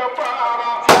بعد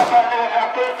شطاره جبل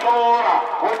اعتصوره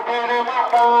والدين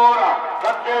مأموره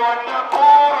قد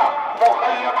والنقوره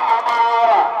مخيم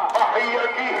عماره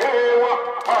احياء هوى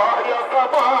يا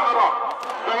صباره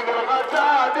صيد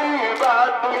الغزالي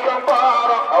بعد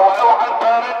شطاره او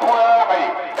عبرت واعي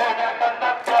انا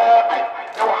النبتاعي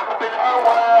نوحد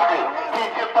بالاواعي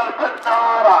تيجي طرف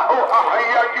النار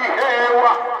واحياء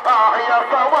هوى يا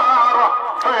صباره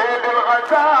صيد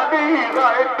الغزالي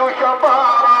بعد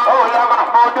شطاره اولى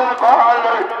محمود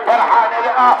القالي فرحان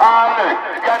الاهالي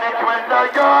كانت من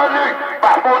لجالي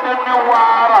محمود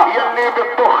النواره يلي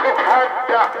بالطخ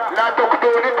تحدى لا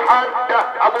تقتل تحدى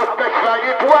ابو استشفى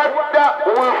يتودى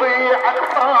ويضيع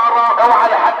خساره اوعى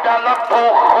لحتى لا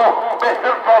تطخه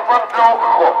مثل فضل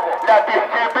نخه لا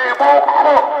تهتي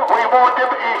بمخه ويموت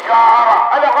باشاره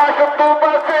العاشق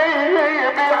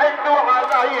طوبتي بيعدوا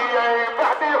علي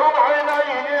بعدهم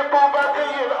عيني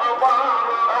طوبتي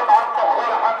الاماره طبعا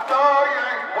تخل حدايا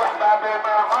واحبابي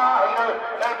معايا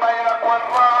الميرق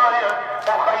والرايه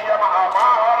مخيم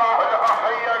عماره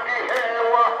الاحياء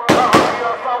هوى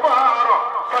يا صباره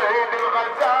صيد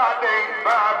الغزالي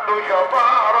بعد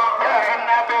شطاره كأن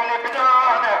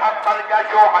بلبنان حق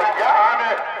الجشوع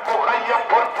الجاني مخيم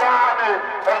فرساني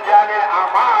رجال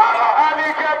الاماره انا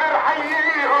كبر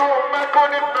حييهم ما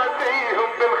كنت نسيهم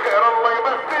بالخير الله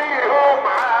يمسيهم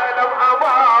عالم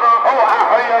اماره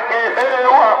واحياك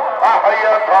هوى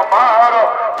احيا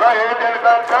سماره سيد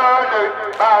البتالي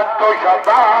ماتوا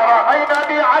شطاره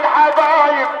عيناني على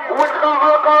الحبايب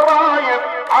والخاع قرايب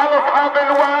على اصحاب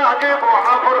الواجب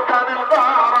وعفرتان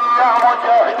الغاره يا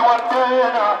مجاهد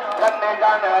ودينا غني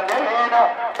لنا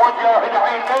مجاهد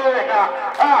عينينا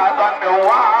هذا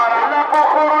النواره لك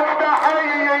خروج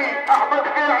تحيي احمد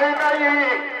في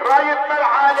عيني رايد من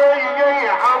علي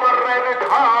عمر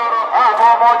الدهاره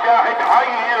ابو مجاهد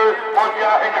حي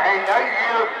مجاهد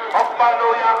عيني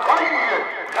اقبلوا يا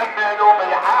خي غنوا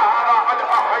بالحاره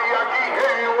الاحياء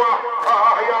هوى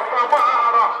يا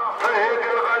صباره صيد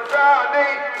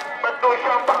الغزالي بده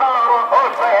شطاره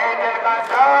حسين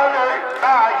الغزالي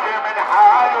ماشي من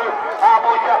حاله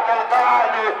ابو جهل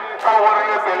الغالي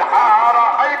صورني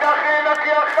بالحاره اي دخيلك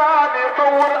يا خالي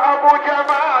صور ابو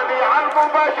جمالي على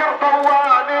المباشر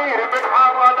طوالي من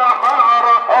حاره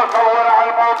لحاره وصور على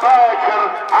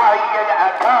المباشر عي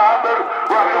الاكابر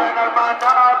وبين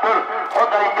المنابر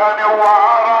حضيت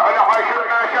نواره العشر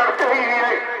نشرتي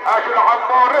عشر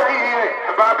عموري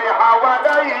بابي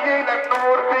حوالي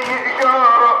للنور في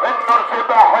اشاره النور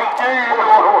سباح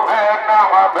يجيله انا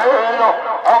عميله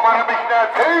عمر مش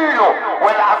ناسيله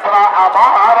والعصر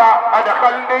عماره انا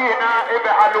خلي نائب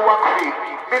على الوقفي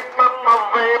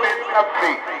متنظم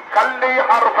النفسي خلي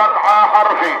حرفك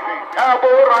حرفي ابو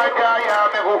رجا يا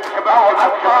مغوب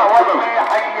الله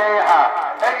يحييها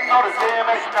النرسي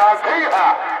مش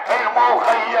ناسيها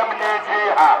المخيم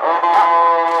نجيها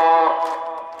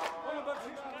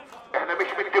احنا مش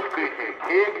متفقين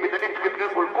هيك بدنا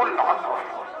نتفق نقول كل عصر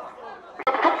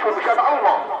بتكفوا مش هنعوض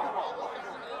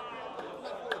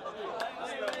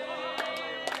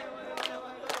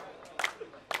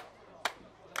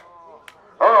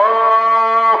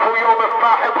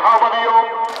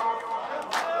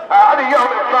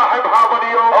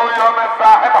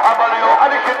الساحب حضر يوم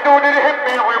على شدون الهم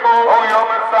يعبوا ويوم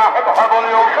الساحب حضر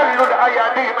يوم خلوا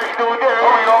الايادي مشدوده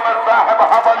ويوم الساحب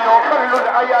حضر يوم خلوا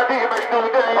الايادي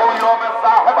مشدوده ويوم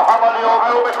الساحب حضر يوم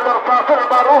او مثل رصاص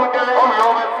الباروده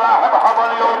ويوم الساحب حضر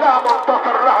يوم لا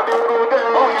منتصر رعد وروده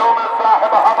ويوم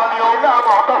الساحب حضر يوم لا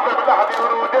معتصم رعد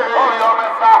وروده ويوم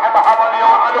الساحب حضر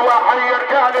يوم على واحد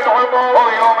يرجع للعمر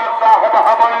ويوم الساحب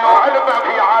حضر يوم على ما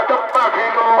في عادم ما في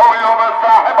له ويوم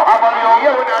الساحب حضر يوم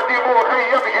ينادي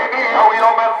مخيم جنين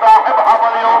ويوم الساحب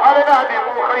حضر يوم على نادي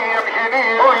مخيم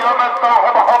جنين ويوم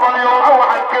الساحب حضر يوم او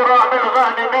عن كرام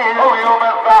الغانمين ويوم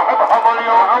الساحب حضر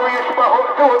يوم او يشبه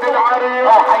اسود العريس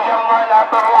وحي الله لا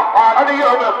بالرحمن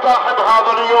اليوم الصاحب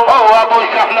حاضر يوم هو ابو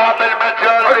شحلام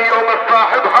المجال اليوم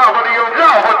الصاحب حاضر يوم لا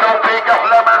هو توفيق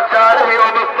احلى منزال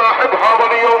اليوم الصاحب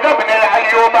حاضر يوم يا ابن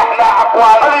العيوب احلى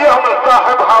اقوال اليوم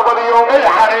الصاحب حاضر يوم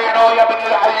العرين يا ابن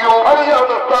العيوب اليوم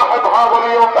الصاحب حاضر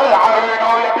يوم العرين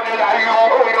يا ابن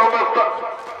العيوب ويوم الصاحب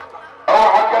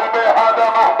اوعى قلبي هذا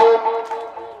محبوب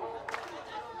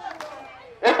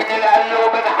ابن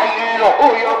الالوب نحييله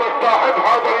ويوم الصاحب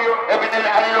حاضر يوم ابن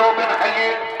الالوب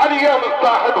نحييه اليوم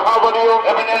الصاحب حاضر يوم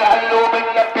ابن الالوب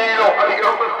نلبيله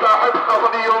اليوم الصاحب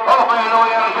حاضر يوم ميله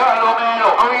يا رجال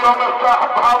ميله اليوم الصاحب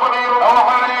حاضر يوم او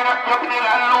علينا ابن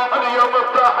الالوب اليوم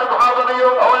الصاحب حاضر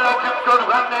يوم ولا تمسر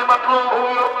غني مطلوب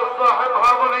ويوم الصاحب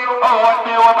حاضر يوم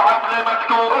ودي وابعث لي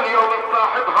مكتوب اليوم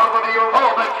الصاحب حاضر يوم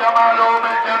بالشمال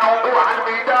وبالجنوب وعلى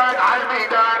الميدان على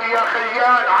الميدان يا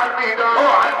خيال على الميدان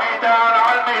وعلى الميدان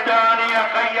على الميدان يا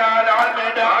خيال على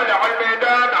الميدان على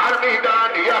الميدان على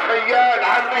الميدان يا خيال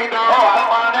على الميدان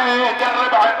وعلماني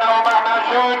جرب عنا ومعنا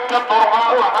شيء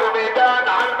كالطرعان وعلى الميدان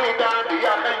على الميدان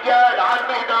يا خيال على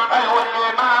الميدان ايوه اللي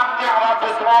ما بنعرف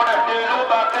اسمونه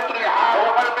سيلوبه تتريحان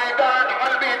وعلى الميدان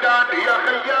على الميدان يا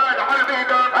خيال على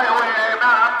الميدان ايوه اللي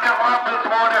ما بنعرف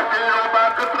اسمونه سيلوبه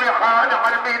تتريحان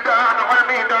على الميدان على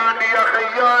الميدان يا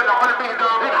خيال على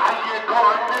الميدان نحيي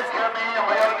كل الجميع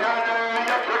يا رجال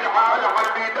يا شجعان على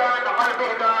الميدان على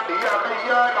الميدان يا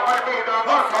خيال على الميدان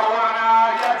وصورنا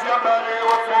يا جبلي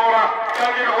وصوره يا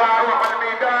جلوان على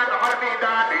الميدان على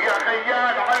الميدان يا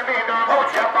خيال على الميدان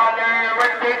وجبلي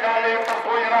والبدل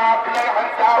تصويرات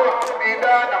للعزاء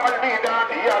الميدان على الميدان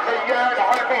يا خيال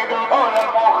على الميدان ولا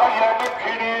المخيم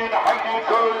جنين حي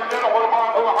كل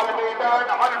الغربان وعلى الميدان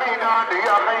على الميدان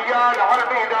يا خيال على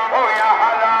الميدان ويا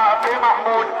هلا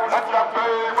بمحمود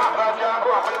اتلبي مهرجان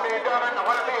وعلى الميدان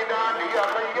على الميدان يا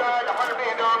خيال على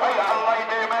الميدان يا الله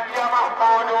يديمك يا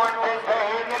محمود وانت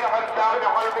سيد العزاء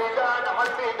على الميدان على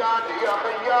الميدان يا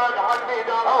خيال على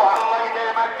الميدان الله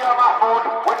يديمك يا محمود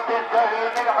وانت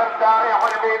سيد العزاء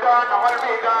على الميدان على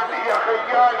الميدان يا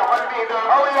خيال على الميدان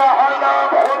يا هلا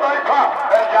بحضيفه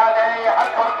رجالي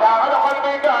الفرسان على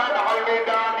الميدان على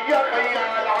الميدان يا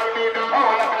خيال على الميدان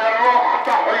يا ابن الروح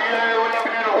تحيه ويا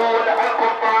ابن الغول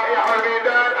القرطاء على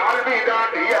الميدان على الميدان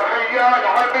يا خيال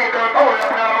على الميدان يا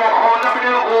ابن الروح ويا ابن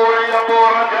الغول يا ابو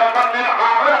رجا من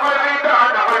الحاره على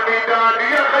الميدان على الميدان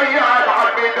يا خيال على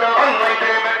الميدان الله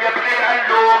يديمك يا ابن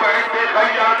الالوب انت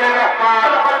خيال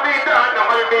الاحمال على الميدان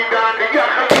على الميدان يا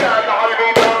خيال على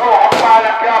الميدان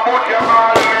وعقبالك يا ابو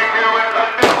جمال يجي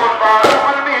ويغني القرطاء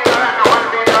على الميدان على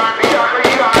الميدان يا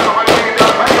خيال على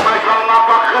الميدان ما شاء الله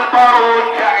طخ البارود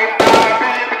شعبنا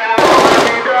بابنا على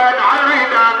الميدان على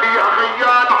الميدان يا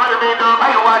خيال على الميدان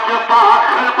ايوه طخ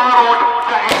البارود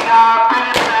شعبنا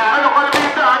بابنا على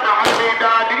الميدان على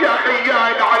الميدان يا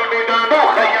خيال على الميدان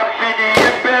مخيم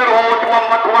شديد بيروت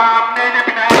والله كوام من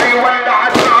ابنائي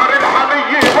ولعت نار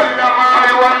الحميه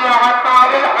ولعت ولعت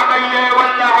نار الحميه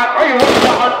ولعت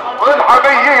ولعت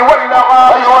الحميه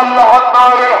ولعت ولعت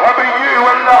نار الحميه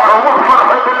ولعت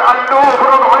وفرحه الالوب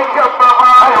ربعي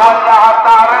جمعها ولعت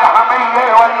نار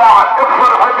الحميه ولعت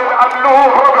فرحه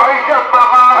الالوب ربعي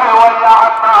جمعها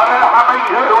ولعت نار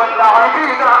الحميه ولعت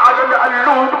جينا على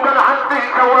الالوب كان عندي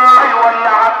كواي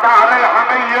ولعت نار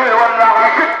الحميه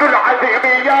ولعت شد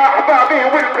العزيمه يا احبابي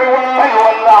والقوى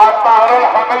ولعت نار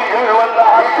الحميه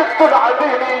ولعت شد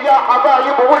العزيمه يا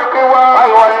حبايب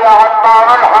والقوى ولعت نار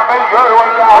الحميه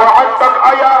ولعت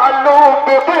وعندك يا الوب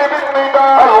بطيب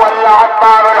الميدان ولعت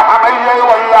نار الحميه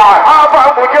ولعت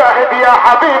هذا مجاهد يا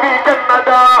حبيبي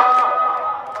كالندى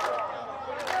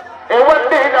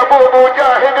ودينا ابو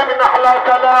مجاهد من احلى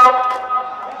كلام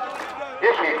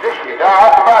يشي لا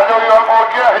عقباله يا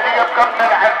مجاهد يبقى من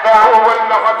العزاء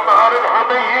ولعت نار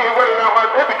الحميه ولعت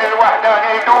ابن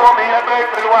الوحداني دوم يا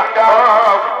بيت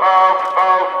الوحداني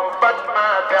بد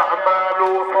ما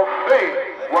تعملوا صفين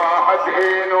واحد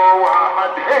هين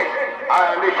وواحد هين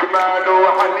على شمال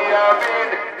وعلى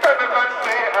اليمين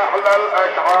نغني احلى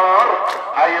الاشعار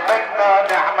اي منا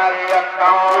نعمل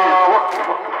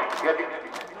يا دي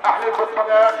احلى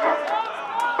بالصلاه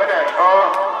بلاش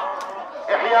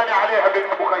احياني عليها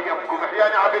بنت مخيمكم،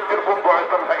 احياني على بنت الفندق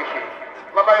عصر لها شيء،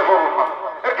 ما يضرها.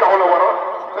 ارجعوا لورا،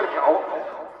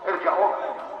 ارجعوا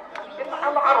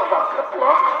على عرضك،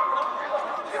 اطلع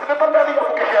اذا طلع لي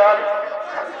ابو كشال.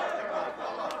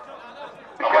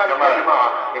 كشال يا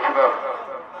جماعه يا شباب،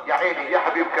 يا عيني يا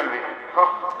حبيب قلبي، ها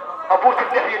ابوس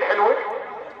اللحيه الحلوه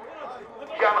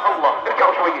يا الله.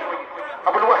 ارجعوا شويه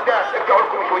ابو الوحدات، ارجعوا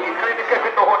لكم شويه، خليني كيف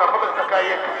انه هنا 5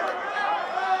 دقايق.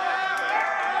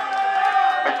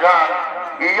 مشان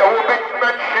يوم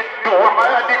ما تشدوا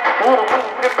عادك فوق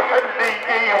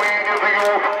بحلية وين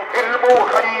ضيوف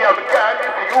المخيم كان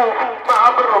سيوف مع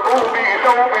برغوبي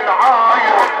ثوب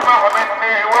العاير. اسمع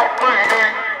مني وصيني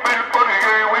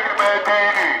بالقرية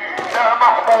والمدينة، لا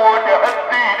محمود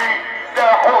هديني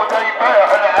لا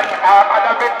حذيفة الاشعار،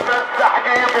 على بتمسح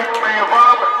جيب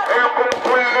النظام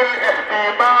لكم كل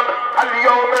الاهتمام.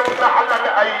 اليوم من احلى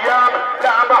الايام،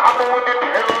 لا محمود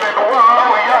تحل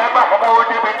الواو يا محمود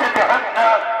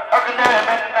بتتهنى اغنى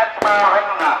منك ما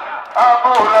عنا.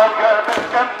 ابو رجا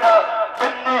بالجنة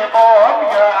مني قوم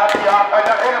يا ارياف،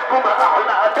 لكم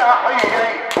احلى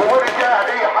تحية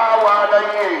ورجالي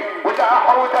حوالي ولا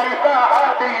حذيفة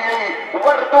عادي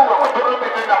ورد وعطر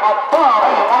من العطار.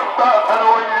 العطار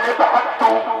واللي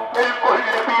بحطوا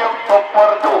الكل بينصب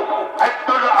ورده،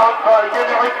 عدوا العطاير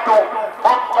عدوا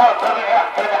منتصر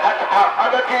احسن عنها.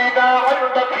 على كده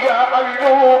عندك يا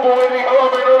الالوب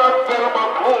واليوم الرد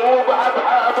المطلوب،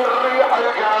 اصحاب الريح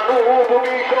الجنوب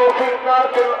بيشوف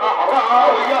الناس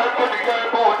الاحرار. يا تلقى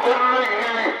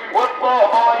سري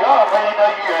والطوبة يا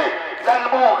بيني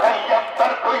للمخيم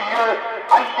تركية،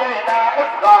 حيينا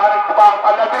اصغار كبار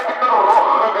على بنت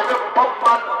الرخ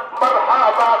بنطمن.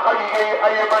 مرحبا خيي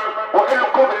ايمن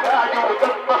والكم لاجي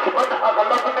وقصص من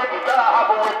اغلب من الذهب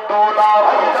والدولار.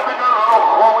 هيدا من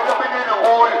الرخ ولا من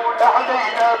الغول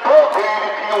علينا توفي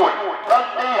الكيول،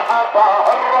 صليها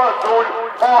طه الرسول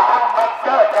محمد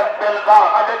ساكن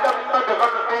بالغار. لما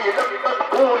تغني لما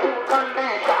تقول خلي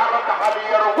شعرك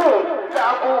على يرغول،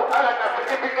 لابو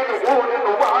انس ابن الغول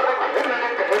الوارد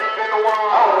هل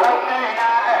الوار. غنينا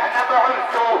احنا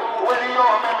بعرسه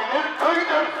واليوم بيلتو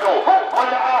يدرسه،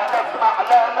 والان اسمع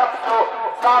لنفسه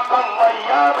ساق الله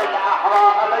ايام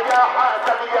الاحرار. يا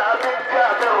حسن يا بن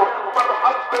جابر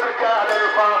مرحب برجال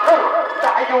الفاخر،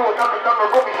 لعيونك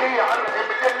ننظم شيعا من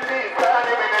اللسان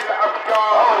من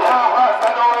الافكار. يا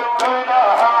حسن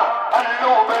وديناها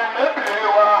اللوب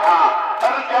البلواها،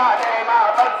 رجالي ما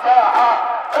بنساها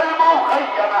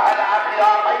المخيم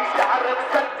هالاخيار. يشعر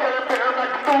مسجل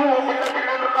بالمكتوب لابن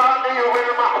الغالي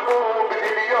والمحبوب،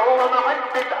 اليوم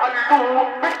عند الالوب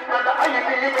مثل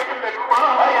الايدي مثل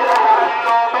النار.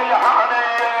 الالوب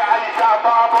الحانية عيشة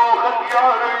بابو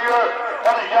ختيارية،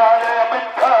 رجالي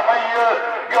متابعية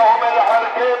يوم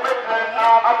العركة مثل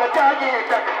النار. انا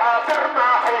جايتك حاضر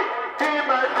معي في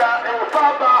مساء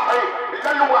صباحي،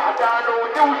 للوحدان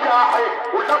وشاحي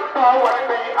وللطاول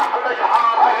بي احلى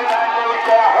شعار.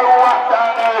 الوشاحي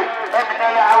ووحداني من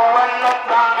الاول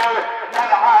للثاني،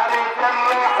 للعريس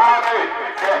الريحاني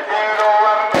تهديله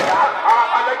ورد العصحاب.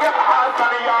 على جب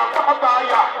حسن يا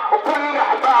صبايا وكل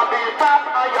احبابي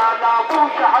بابايا،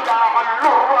 ناموش على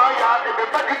علو الرايات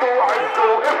بمجدو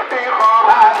عزو افتخار.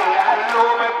 هاني علو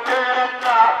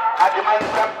مبتلنا اجمل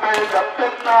سبي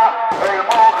زبتنا،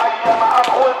 المخيم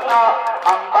اخوتنا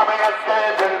انضم من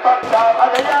السيد البطل.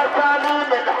 انا يا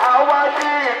سليم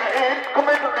الحواشين عيدكم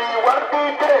مني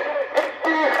ورديتين،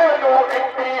 انتي حلو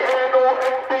انتي حلو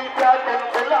انتي ساكن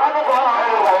في الانظار.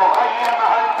 المخيم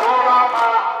هالدراما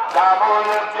داموا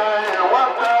يرجل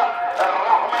الوردة،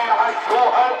 الرحمة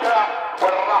عالشهداء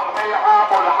والرحمة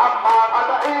ابو العمار.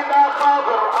 انا الى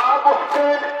خاضر ابو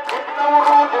حسين ابن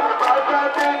ورود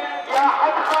البساتين، يا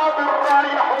حد خاضر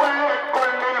رايح وين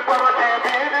كل البركة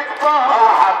بيدك صار.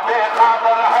 حد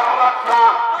خاضر هالرقصة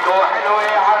شو حلوة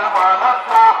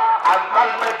عالمنصة،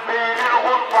 عالظلمة بين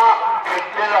الغصة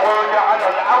شد العود على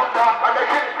العودة. انا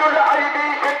شدوا الايدي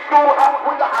شدوها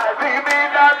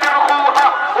والعزيمة لا ترخوها،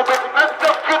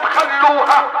 وبتنزف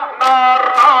تخلوها نار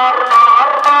نار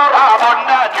نار نار. ابو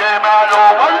الناجي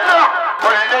ماله ولع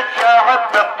كل الشعب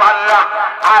بتطلع،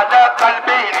 على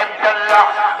قلبي مدلع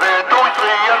بيدو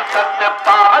يصير سد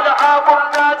الطار. انا ابو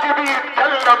الناجي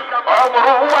بيتكلم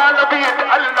عمره ولا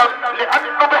بيتألم،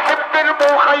 لانه بحب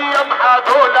المخيم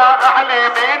هذولا اهلي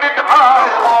مين دعاء.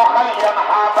 المخيم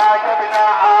حبايبنا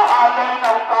اهالينا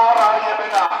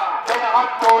وقرايبنا،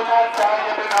 بنعبدونا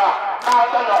سايبنا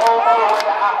هذا العمر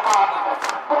والاحمر.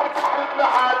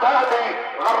 لحبابي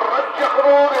غرد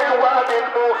شخرور الوادي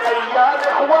المخيم،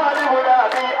 اخواني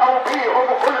ولادي او فيهم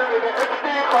كل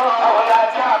الافتخار. ولا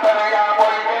جابر يا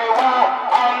مليوة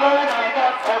علينا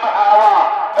نسم هوا،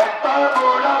 انت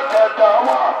ولا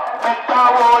تداوى من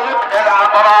داول ابن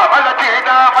العمر.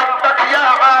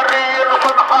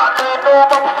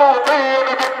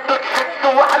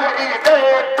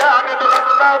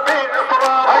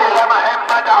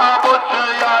 ابو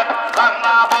الزياد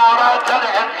غنى بورة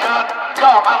الانشاد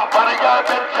يوم الطريقة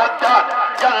بالشداد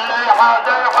يلي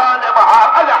عادي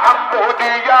عالمها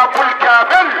الحمودي يا ابو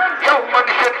الكامل يوم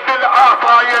نشد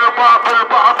العصاير باطل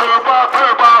باطل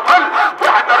باطل باطل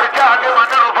واحنا رجال ما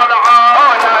نرضى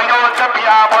العار يا يوسف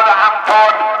يا ابو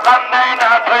العنفون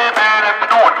غنينا طيبين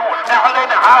بنون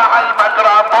نعلنها على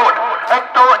المجرمون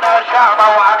ادونا شامة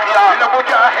واخيار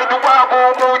لمجاهد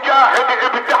وابو مجاهد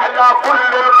ابتحلى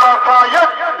كل القصايد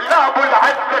لا ابو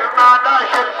العز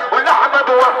المناشد والاحمد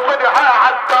وصلها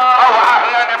عالدار او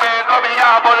اهلا بكم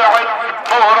يا ابو العز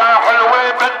صورة حلوة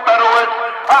من بروز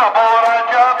ابو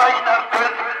رجا بين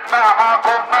الكز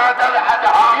معاكم مدى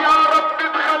الانهار يا رب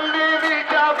تخلي لي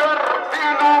جابر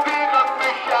بينه بينك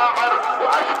الشاعر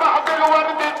واشبع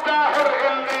بالورد الزاهر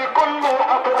اللي كله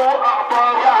عطره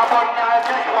اعطار يا ابو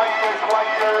الناجي شوي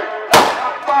شوي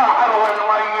البحر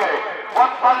والمية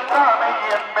والصلصة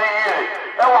مية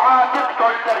اوعى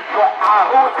تقتل الشحار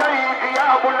وسيدي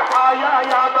يا ابو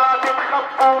الحيايا ما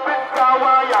تتخفوا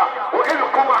بالزوايا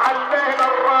والكم علينا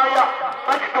الراية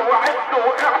مجد وعز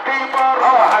واعتبار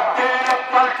هدين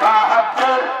الصلصة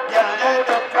هدين يلي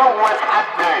بتجوز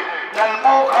حدي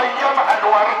للمخيم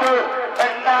هالورد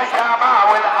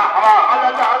النجمة والاحرار على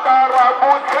الاعذار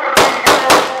ابو سرية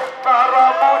صار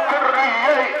ابو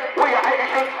سرية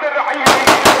ويعيش السرعية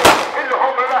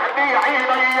الهم رهدي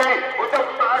عيني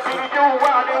ودمعت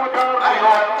الجوالي ودار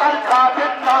ايوه الطلقات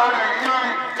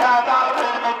النارية تدار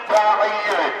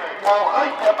المداعية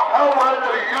مخيم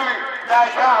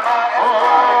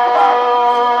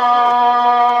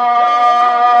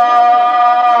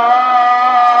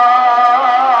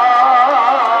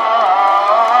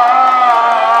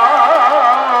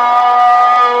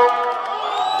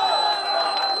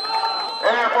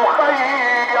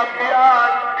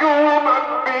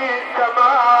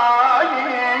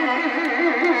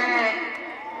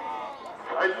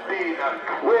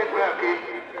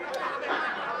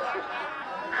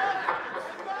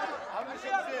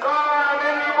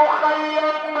حوالي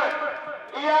نجمة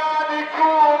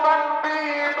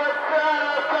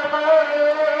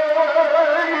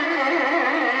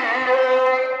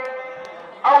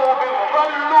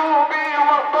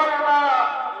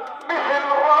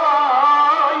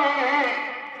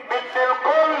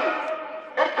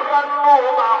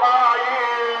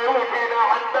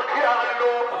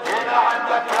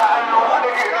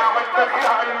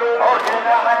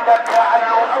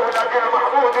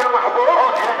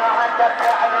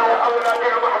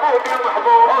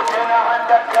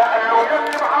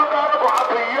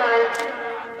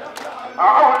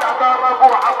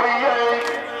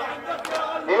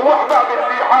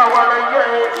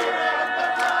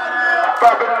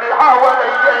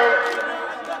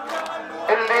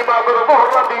اللي ما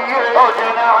بالضر بيه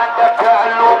وجينا عندك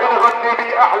تعلو نغني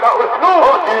بيه احلى اسلوب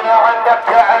وجينا عندك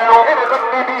تعلو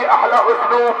نغني بيه احلى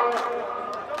اسلوب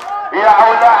يا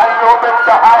علا علو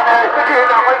بالتحاني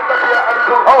جينا عندك يا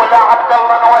علو علا عبد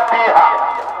الله نوديها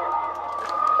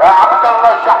يا عبد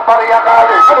الله الشحبر يا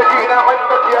غالي جينا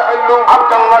عندك يا علو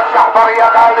عبد الله الشحبر يا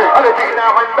غالي جينا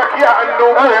عندك يا علو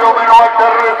علو من ود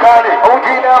الرسالة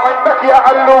وجينا عندك يا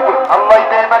علو الله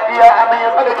يديمك يا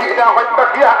امير جينا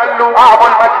عندك يا علو ابو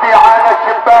المجدي على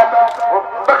الشباك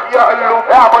بك يا علو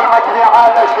يا ابو المجدي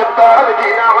على الشباك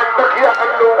جينا عندك يا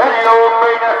علو اليوم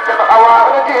من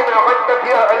السبحوات جينا عندك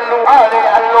يا علو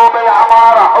علي الالو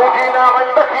بالعمارة وجينا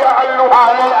عندك يا علو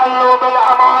علي الالو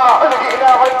بالعمارة جينا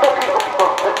عندك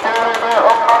الدير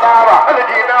بيهم منارة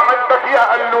جينا عندك يا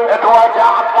علو اتواجع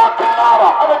اطلاق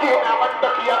النارة جينا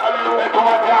عندك يا علو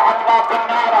اتواجع اطلاق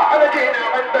النارة جينا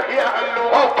عندك يا علو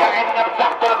وكأنك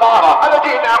تحت الغارة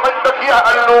جينا عندك يا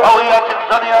علو او يا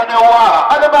تنسان يا نوارة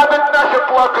انا ما بدناش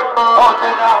اطلاق النار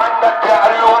جينا عندك يا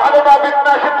علو انا ما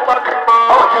بدناش اطلاق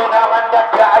النار جينا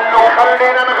عندك يا علو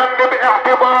خلينا نغني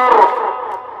باعتبار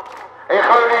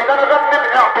خلينا نغني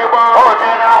باعتبار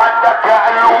جينا عندك يا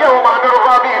علو يوم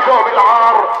نرضى بثوب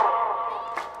العار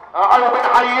او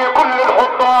بنحيي كل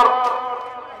الحضار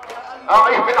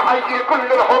بنحيي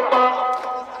كل الحضار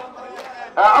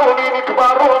او مين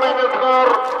كبار ومين صغار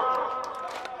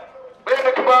مين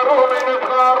كبار ومين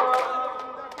صغار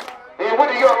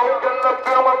واليوم كلب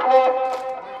بالمطلوب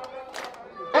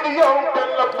اليوم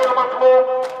كلب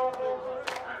بالمطلوب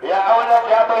يا اولاد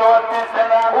يا بلوات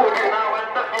السلام وجينا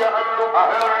عندك يا علو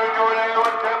اهل الرجول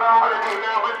والجماعه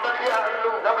جينا عندك يا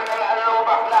علو ده من العلو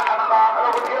بحلى عنقا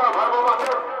لو يا ابو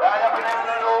بكر لا يا ابن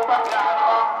العلو بحلى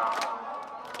عنقا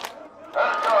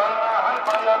الجهل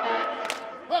الميامين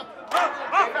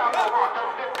جينا ابو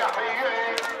معتز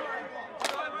التحيه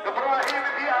ابراهيم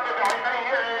دياب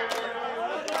بعينيه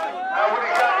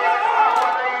اولياء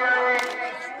الحواليه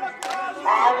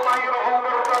مع الله يرهم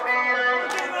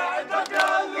الرديه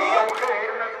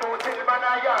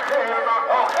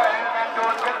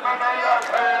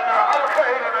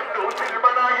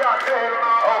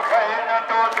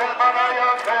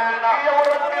المنايا خيلنا يا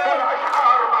ولد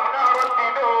الاشعار معنا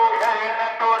رددوا خيلنا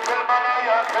ندوس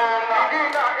المنايا خيلنا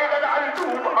ايدينا الى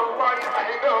العلوم الله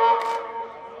يسعدوا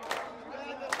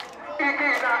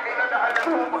ايدينا الى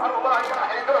العلوم الله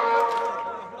يسعدوا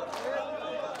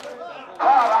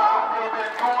هذا عهدي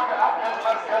بالجود اهل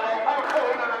المركز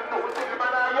الخيلنا ندوس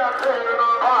المنايا خيلنا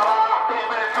هذا عهدي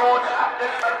بالجود اهل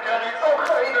المركز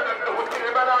الخيلنا ندوس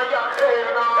المنايا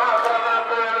خيلنا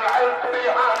العز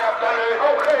بها نبتلي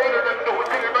وخيلنا ندوس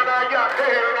المنايا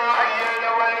خيلنا عيل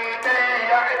وليدي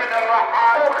يا ابن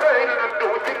الرحال وخيلنا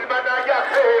ندوس المنايا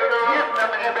خيلنا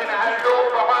يسلم ابن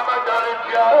علوب حمد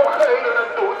الرجال وخيلنا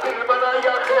ندوس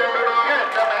المنايا خيلنا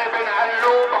يسلم ابن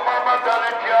علوب حمد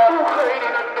الرجال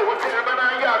وخيلنا ندوس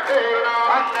المنايا خيلنا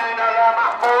عنينا يا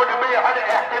محمود بيع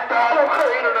الاحتفال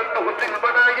وخيلنا ندوس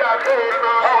المنايا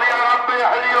خيلنا او يا ربي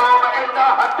اليوم عنا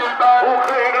حد البال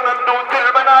وخيلنا ندوس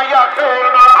المنايا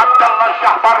خيلنا عبد الله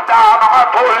الشحبر دام على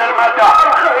طول المدى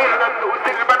خيرنا ندوس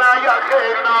المنايا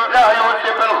خيرنا لا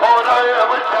يوسف الخولي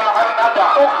والشاعر ندى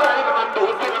وخيرنا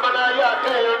ندوس المنايا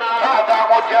خيرنا هذا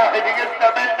مجاهد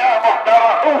يستمنا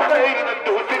محترم وخيرنا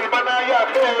ندوس المنايا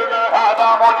خيرنا هذا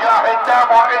مجاهد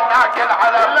دام انك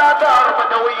العلم لا دار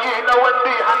بدويين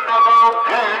وديها النظام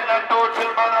خيرنا ندوس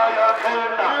المنايا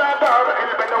خيرنا لا دار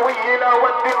البدويين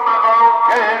ودي النظام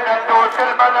خيرنا ندوس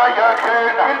المنايا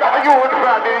خيرنا العيون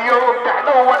فاني يوم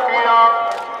تحلو والنيام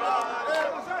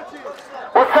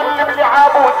وسلم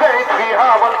لعابو زيد في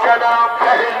هذا الكلام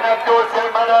سهلنا ندوس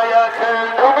المنايا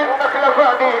خيرنا ومنك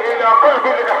لفاني الى قلب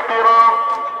الاحترام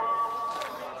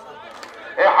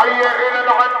حي الى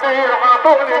العندير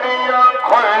عطوني نيام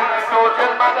خير ندوس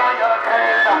المنايا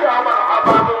خيرنا يا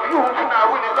مرحبا بضيوفنا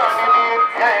والغانمين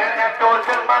سهلنا ندوس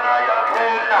المنايا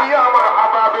خيرنا يا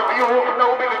مرحبا بضيوفنا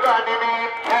وبالغانمين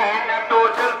سهلنا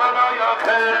ندوس المنايا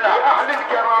خيرنا اهل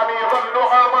الكرام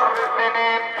يظلوا امر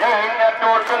السنين سهلنا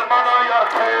ندوس المنايا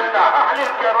خيرنا اهل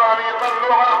الكرام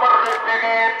يظلوا امر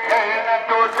السنين سهلنا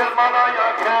ندوس المنايا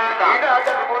خيرنا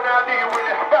ينادى المنادي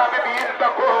والاحباب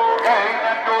بيلتقوا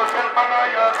سهلنا ندوس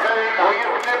المنايا خيرنا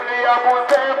ويسلم لي يا ابو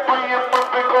زيد طيب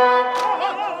منطقكم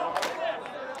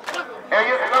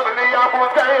يسلم لي يا ابو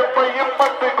زيد طيب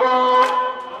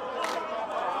منطقكم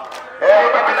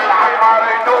ابن العمار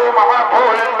يدوم على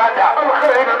طول المدى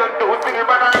الخير ندوس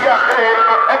المنايا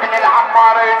خيرنا ابن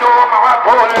العمار يدوم على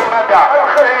طول المدى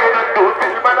الخير ندوس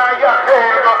المنايا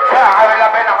خيرنا شاعر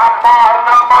لابن عمار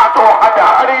نغماته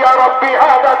حدا يا ربي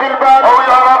هذا البال او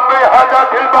يا ربي هذا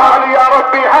البال يا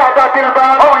ربي هذا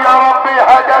البال او يا ربي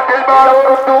هذا البال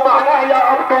ردوا معنا يا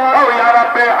ابطال او يا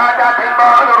ربي هذا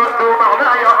البال ردوا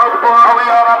معنا يا ابطال او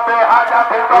يا ربي هذا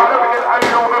البال ابن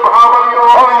العلوم بهذا اليوم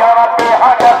او يا ربي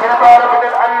هذا البال ابن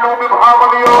العلوم بهذا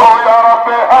اليوم او يا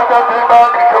ربي هذا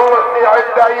البال يجوزني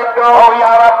عند يبدا او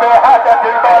يا ربي هذا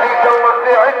البال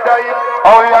يجوزني عند يبدا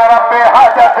او يا ربي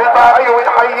هذا البال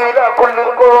ونحيينا كل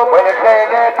القوم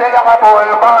والخيل تلعب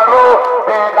والمارو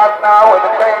بغنى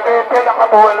والخيل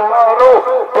تلعب والمارو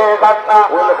بغنى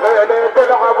والخيل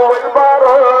تلعب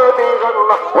والمارو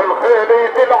بغنى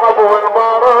والخيل تلعب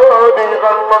والمارو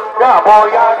بغنى يا ابو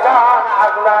يا جان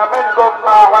اغلى منكم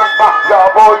ما عنا يا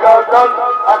ابو يا جان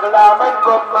اغلى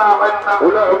منكم ما عنا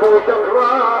ولا ابو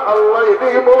شكرا الله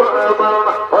يديمه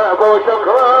امرنا وابو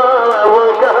شكرا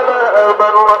وشهلا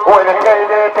امرنا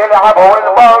والخيل تلعب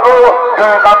والمارو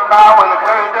بغنى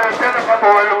والخيل تلعب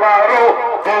والمارو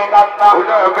بغنى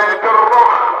ولا بيت الرخ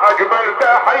اجمل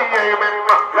تحيه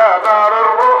منا لا دار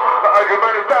الرخ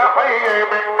اجمل تحيه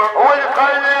منا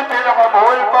والخيل تلعب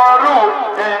والمارو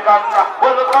بغنى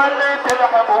والخيل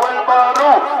تلعب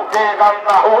والمارو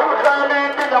بغنى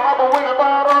والخيل تلعب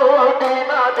والمارو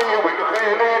دينادي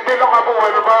والخيل تلعب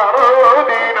والمارو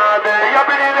دينادي يا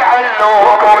ابن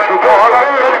العلوم والدورة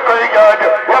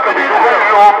القيادة يا ابن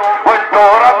العلوم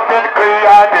والدورة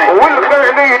القيادة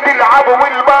والخيل تلعب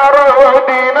والمارو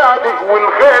دينادي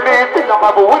والخيل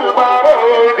تلعب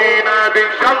والمارو دينادي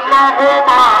ان شاء الله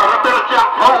عمر ترجع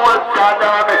هو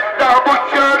السلامة لا ابو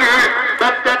الشريف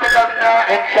بدت لنا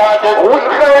انشاده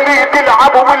والخيل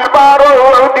تلعب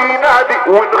والمارو دينادي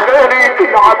والخيل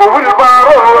تلعب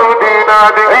والمارو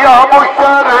دينادي يا ابو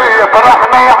الشريف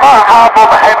رحمي على ابو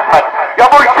محمد يا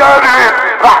ابو الشريف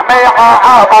رحمي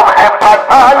على ابو محمد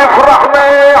الف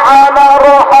رحمي على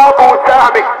روح ابو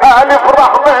سامي الف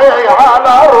رحمي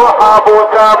على روح ابو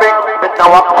سامي بدنا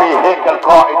وقفي هيك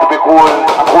القائد بيقول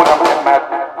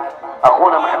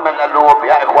اخونا محمد الالوب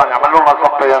يا اخوان اعملوا لنا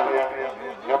صفين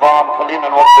نظام خلينا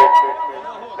نوقف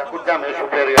لقدام يا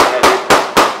شوفير يا غالي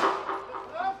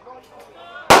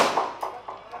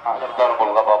على الضرب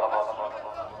والغضب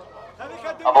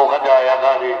ابو غدا يا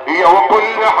غالي يا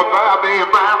وكل احبابي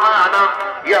معانا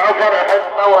يا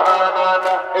فرحتنا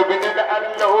وهانانا ابن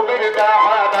الالوب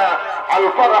دعانا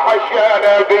عالفرحة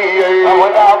الشاربية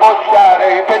ولا ابو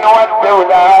الشاري بنودي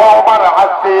ولا عمر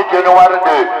عالسجن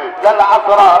وردي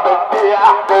للعصرة بدي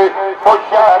احكي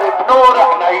والشاري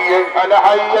بنور عيني انا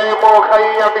حي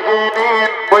مخيم جنين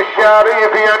والشاري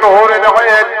في نور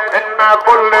العين انا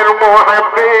كل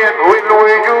المحبين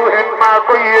والوجوه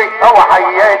النقية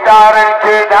وحي دار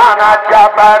الجنان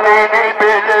جبليني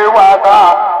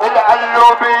بالوفا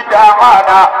الالوب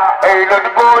دعانا ايل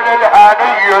نقول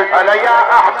الهنية انا يا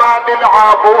احمد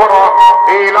العبورة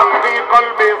إلك في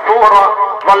قلبي صورة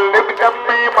ظل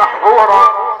بدمي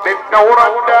محفورة بالدورة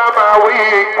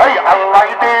الدموية اي الله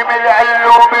يديم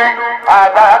العلومي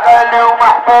هذا غالي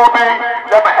ومحبوبي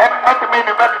لمحمد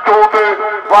من مكتوبي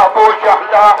وابو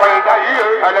شحلة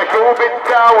عيني انا شو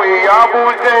بتساوي يا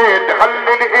ابو زيد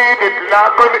خلي الايد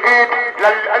تلاقي الايد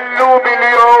للقلوب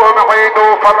اليوم عيد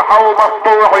وفرحة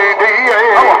ومسطوع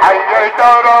ايديه وحي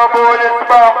ضربوا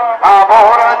الاسباع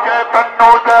ابو رجب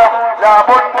النوزع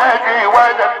لابو الناجي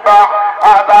والاتباع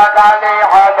ابعد علي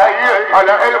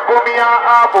على الكم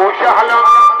يا ابو شحلة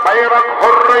خيرك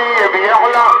حرية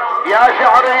بيعلى يا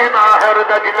شعري ناهر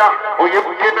دجلة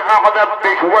ويمكن اعذب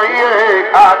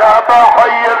بشوية انا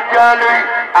بحي رجالي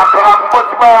اكرم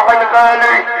مصباح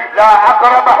الغالي لا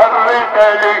اكرم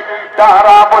حريتالي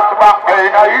ترى مصباح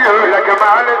عيني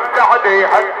لجمال السعدي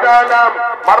السلام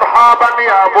مرحبا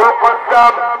يا ابو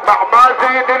القسام مع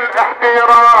مزيد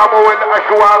الاحترام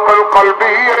والاشواق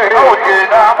القلبية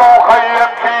وجينا مخيم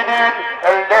جنين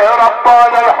اللي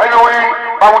ربانا الحلوين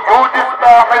موجود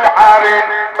سباح الحارين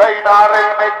بين نار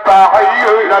المتباعي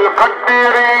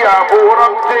للقدير يا ابو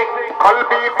رمزي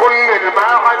قلبي كل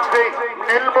المعزي من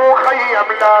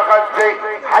المخيم لا غزي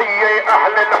حي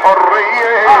اهل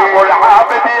الحرية ابو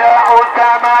العابد يا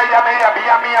اسامة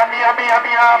يم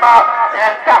ياما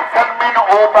انت احسن من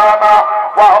اوباما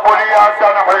وابو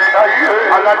الياسر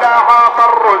عيني على لا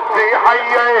عبر الرزي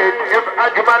حييت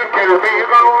باجمل كلمة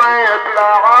غنيت لا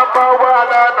عطا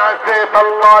ولا نسيت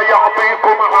الله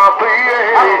يعطيكم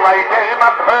عطية الله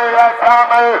يديمك يا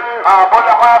سامي ابو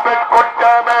العابد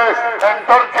قدامي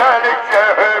انت رجال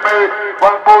الشهامي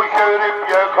وابو شريف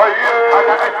يا خيي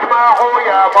انا اسمعوا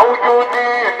يا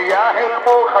موجودين يا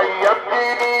المخيم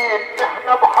جنين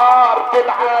نحن بحارة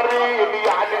العرين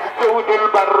يعني السود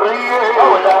البرية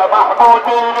ولا محمود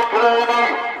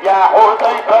الكريمي يا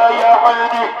حذيفة يا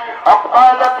عيني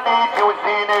اقبالك نيجي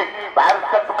وزيني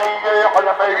بعرسك مية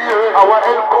علمية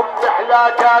اوائلكم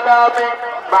بحلى كلامي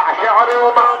مع شعري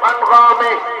ومع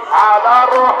انغامي على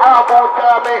روح ابو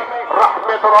سامي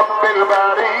رحمة رب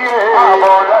البارية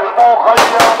ابو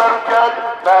المخيم رجال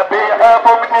ما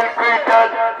بيهابوا من القتال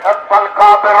اما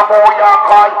القابر مو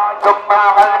يقال ثم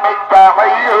علم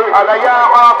الداعي على يا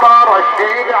عطار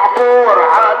الشيل عبور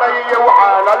علي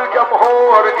وعلى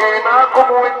الجمهور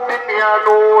جيناكم والدنيا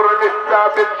نور لسه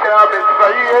بالشامس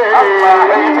فيه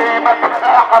الله يديمك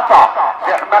خطا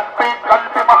زحمك في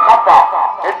قلبي مخطا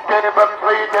الدرب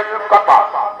تصيد القطع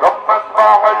ثم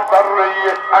اصبع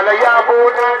البرية على يا ابو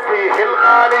ناسيه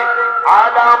الغالي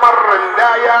على مر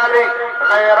الليالي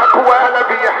غيرك ولا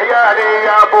بيحيالي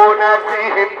يا ابو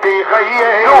ناسيه انتي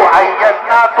غيه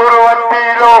عينا طر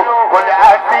وديله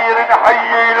والعسير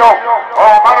نحييله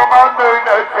عمر ما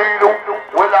نسيله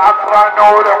والعصر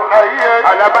نور عيني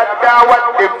انا بداوت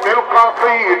ابن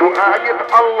القصيد وآية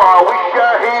الله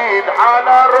والشهيد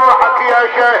على روحك يا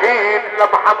شهيد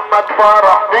لمحمد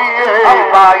فرح ديه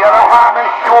الله يرحم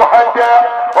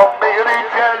الشهداء امي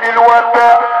رجال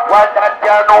الوفاء وادعى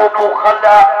الجنوب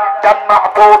وخلى دم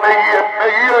محبوبي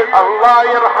يمي الله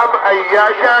يرحم اي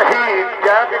شهيد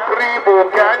كان قريب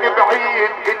وكان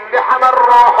بعيد اللي حمل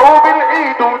روحه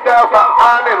بالايد ودافع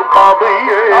عن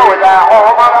القضيه ولا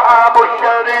عمر ابو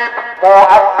الشريف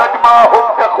مؤبد ما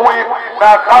هم تخويف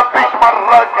ما خافش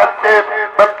مرة كذب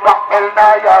بطلع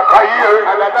لنا يا خير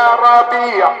على لا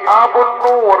ربيع ابو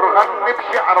النور غني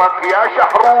بشعرك يا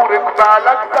شحرور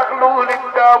قبالك زغلول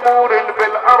الدامور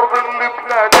بالارض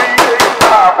اللبنانية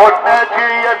ابو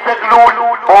الناجي يا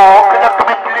زغلول فوقك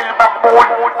مثل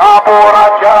المقبول ابو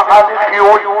رجا على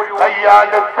الخيول خيال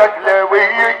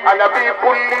السجلاوي انا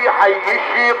بكل حي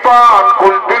الشيطان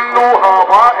قلت له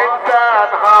هذا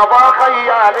انسان هذا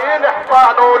خيال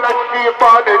الحصان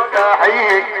للشيطان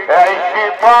الداعي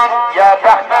الشيطان يا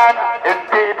فهمان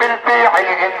انت بالفعل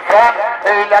انسان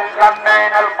الك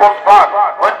غنينا القرصان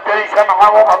وانت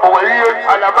شمعة ومضوئين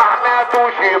على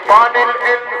معناته شيطان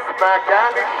الانس ما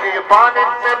كان الشيطان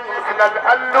النمس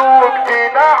للقلوب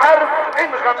جينا عرس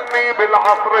نغني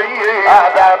بالعصرية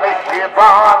هذا مش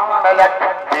شيطان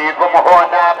ملك في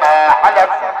ضمهنا ما حلف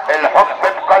الحب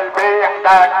بقلبي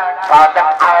احتاج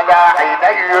صادق على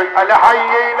عيني.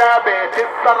 الحيينا بيت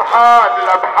السرحان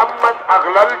لمحمد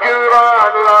اغلى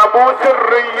الجيران لابو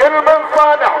سري من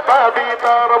صالح بابي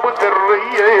دار ابو سري.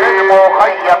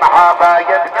 المخيم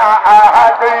حبايبنا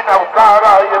اهالينا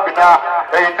وقرايبنا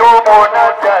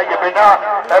يدومونا سايبنا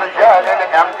رجال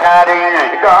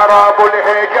الامتاري. قرابوا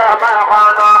الهجا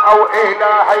معانا او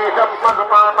الهي ثم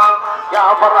ضمانا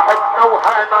يا فرحتنا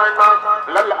وهنانا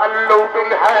للالوب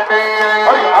الهني.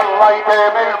 الله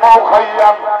يديم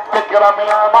المخيم تكرم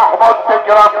يا محمود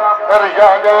تكرم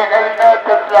رجال النا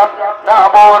تسلم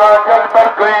نامورك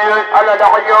البرقية. على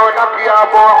عيونك يا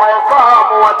ابو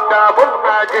عصام والداب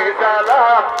الناجي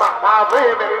سلام مع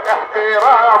عظيم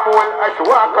الاحترام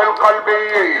والاشواق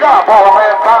القلبية. يا ابو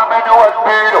عصام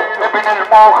نوديله ابن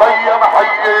المخيم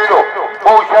حييله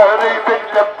مو شريف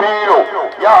نلبيله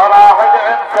يا راعي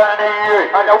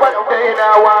الانسانية. انا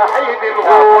ودينا وحيد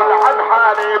الغول عن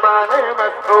حالي ماني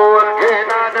مسؤول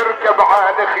جينا نركب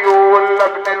على خيول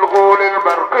لابن الغول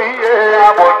البرقية. يا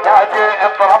ابو الناجي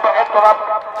اضرب اضرب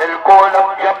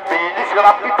الكولم جنبي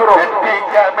نشرب اضرب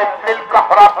الدنيا مثل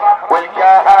الكهرب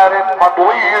والجهار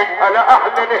مضوي. انا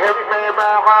اهل الهم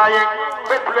معاي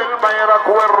مثل البيرق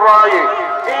والراي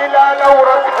الى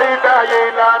نورس حداية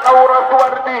الى نورس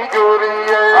وردي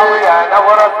جورية. او يا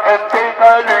نورس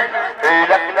انتقالي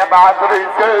الك نبعث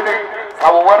رسالي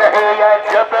صورها يا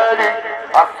جبالي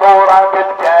الصورة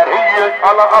التاريخية.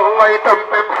 الله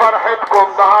يتمم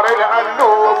فرحتكم دار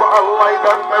الالوب الله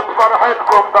يتمم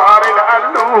فرحتكم دار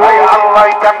الالوب. اي الله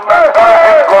يتمم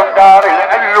فرحتكم دار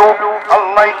الالوب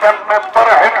الله يتمم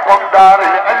فرحتكم دار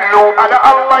الالوب.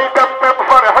 انا الله يتمم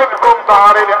فرحتكم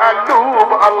دار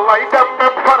الالوب الله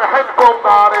يتمم فرحتكم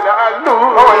دار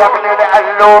الالوب. يا ابن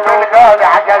الالوب الغالي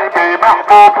عقلبي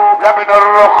محبوب لمن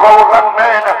الرخ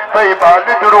وغنينا طيبة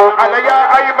الدروب. انا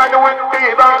يا ايمن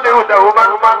وانتي غالي ودوما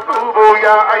مطلوب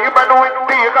يا ايمن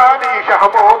وانتي غالي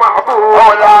شهم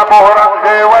محبوب. لا مو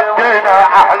رمزي ودينا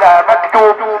احلى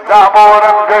مكتوب لا مو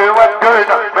رمزي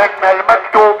ودينا من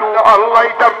المكتوب. الله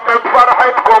يتمم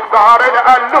فرحتكم دار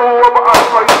الالوب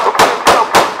الله يتمم.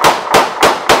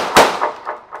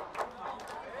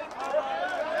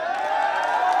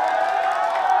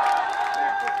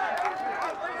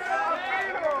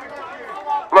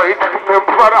 الله يتمم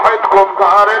فرحتكم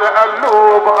دار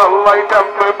الالوب الله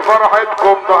يتمم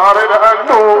فرحتكم دار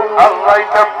الالوب الله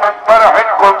يتمم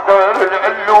فرحتكم دار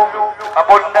الالوب.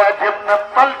 ابو الناجي من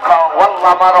الطلقه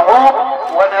والله مرعوب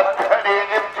وانا بتهني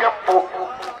بجنبه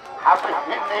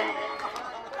حبسني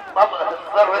مظهر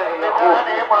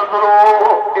الثاني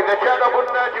مضروب. اذا كان ابو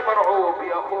الناجي مرعوب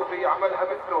يا اخوي يعملها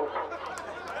مثله.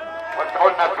 وسعوا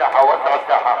الساحه وسعوا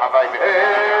الساحه حبايبي.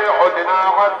 عدنا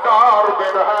عالدار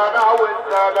بالهنا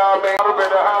والسلام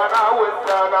بالهنا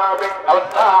والسلام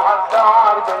عدنا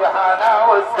عالدار بالهنا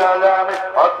والسلام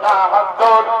عدنا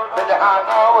عالدار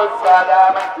بالهنا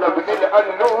والسلام. لابن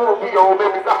الالوب يوم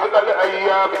من احلى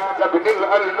الايام لابن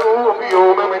الالوب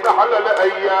يوم من احلى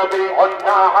الايام.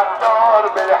 عدنا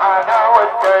عالدار بالهنا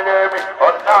والسلام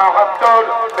عدنا عالدار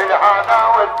بالهنا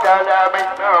والسلام.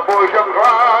 ابو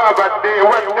شغاب ودي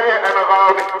ودي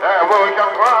انغامي ابو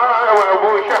شغاب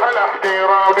وابو شهل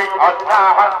احترامي. عدنا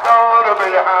عالدار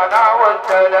بالهنا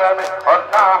والسلام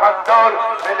عدنا عالدار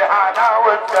بالهنا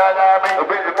والسلام.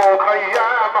 بالمخيم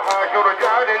عاش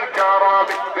رجال الكرام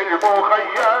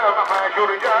بالمخيم عاش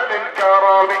رجال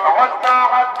الكرام. عدنا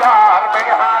عالدار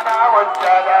بالهنا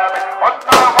والسلام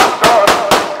عدنا عالدار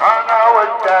بالهنا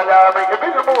والسلام.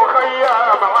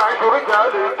 بالمخيم عاش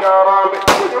رجال الكرام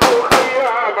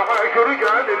بالمخيم عاش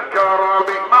رجال الكرام.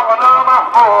 معنا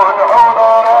محمود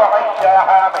هو راعي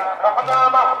الشهامي معنا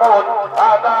محمود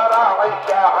هذا راعي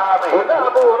الشهامي. ولا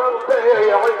ابو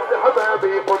رمزي عز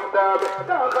حبابي قدامي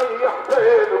لا غي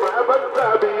حسين ما بنسى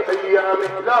بايامي.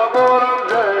 لا ابو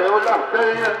رمزي ولا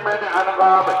حسين من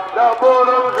انغامي لا ابو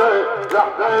رمزي لا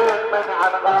حسين من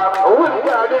انغامي.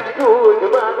 ورجال الجود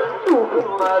ما نشوف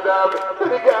المدامي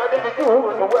رجال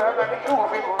الجود وانا نشوف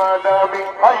المدامي.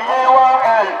 هيا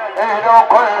وائل إله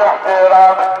كل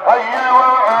احترامي هيا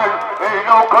وائل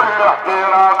إله كل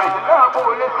احترامي. لا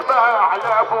ابو الاسماع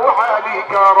لا ابو علي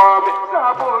كرامي لا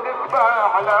ابو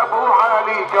الاسماع لا ابو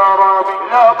علي كرامي.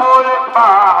 لا ابو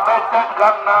الاسماع بدنا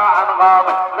نغنى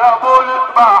انغامي لا ابو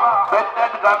الاسماع بدنا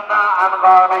نغنى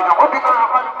انغامي. عدنا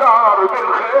عالدار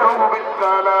بالخير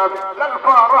وبالسلام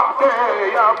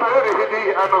للفرحتين يا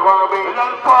فرهدي انغامي.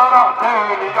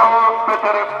 للفرحتين يوم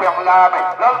بترب احلامي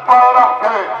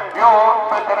للفرحتين يوم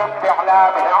بترب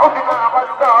احلامي. عدنا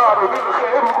عالدار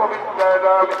بالخير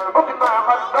وبالسلام عدنا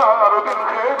عالدار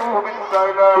بالخير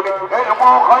وبالسلام.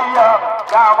 المخيم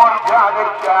دعم رجال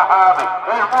الشهامي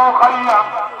المخيم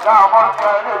دعم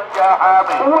رجال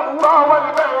الشهامي. والله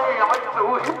والبيع عز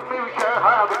وهمي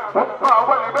الهامي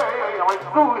والطاوة البيع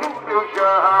السوق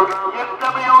وشهامي.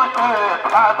 يسلم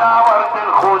يوسف هذا ورد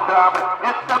الخزام،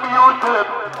 يسلم يوسف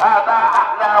هذا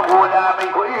احلى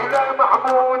غلامي. والى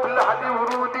محمود لحد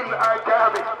ورود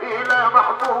الاكامي، الى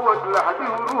محمود لحد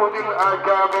ورود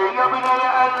الاكامي. يا ابن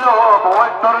الالوب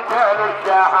وانت رجال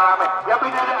الشهامي، يا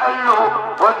ابن الالوب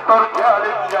وانت رجال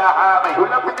الشهامي.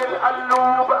 ولابن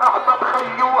الالوب احمد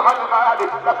خيوها الغالي،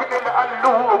 لابن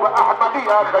الالوب احمد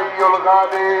يا خيو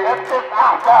الغالي. ابتس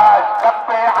احساس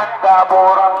دبي عند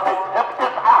ابو ربي،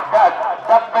 ابتس احساس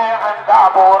دبي عند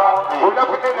ابو ربي.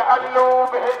 ولابن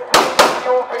الالوب هزي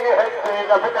وفي هزي،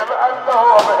 لابن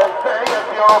الالوب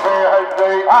هزي وفي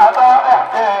هزي. هذا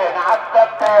احسين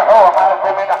عالذبيح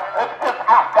وحاسبنا، ابتس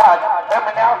احساس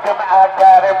منعزم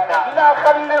اكارمنا. لا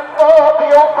خلي الصوت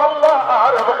يوصل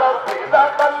لأرض غزي، لا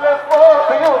خلي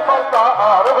الصوت يوصل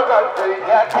لأرض غزي.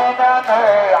 يا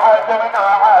كناني عزمنا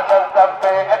على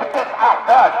الذبيح، ابتس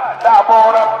احساس لابو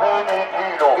ربي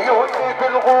نجيله. يوسف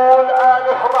الغول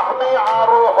الف رحمي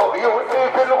عروحه،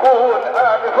 يوسف الغول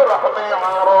الف رحمي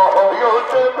عروحه.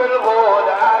 يوسف الغول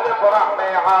الف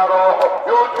رحمي عروحه،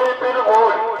 يوسف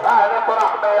الغول الف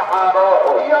رحمي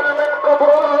عروحه. يا من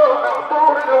قبره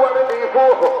عطور الورد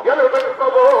يفوحه، يا من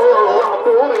قبره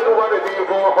عطور الورد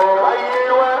يفوحه.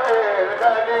 خيي وائل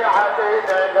غالي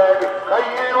علينا غالي،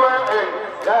 خيي وائل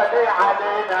غالي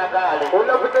علينا غالي.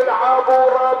 ولابن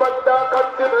العابورة بدي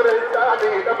اقدم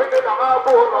رسالي، لابن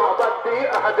العابورة بدي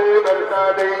اهدي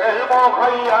مرسالي.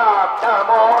 المخيم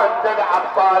ناموا عند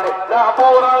العبالي،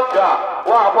 لابو رجا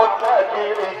وابو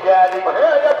الناجي رجالي.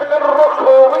 يا ابن الرخ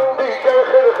وانت شيخ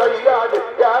الخيالي،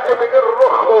 يا ابن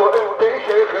الرخ وانت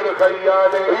شيخ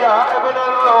الخيالي. يا ابن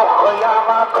الرخ يا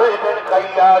عقيد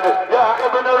الخيالي، يا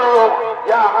ابن الرخ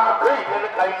يا عقيد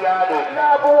الخيالي.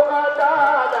 لا ابو غدا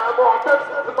لا معتز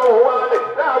موالي،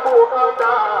 لا ابو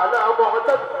غدا لا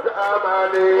معتز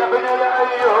امالي. يا ابن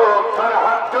الايوب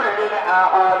فرحت كل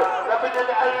الاهالي، يا ابن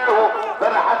الايوب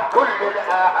فرحت كل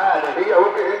الاهالي. يا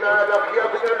وجينا لك يا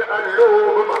ابن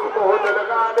الالوب محمود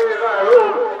الغالي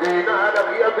غيوب، جينا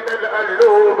لك يا ابن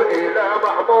الالوب الى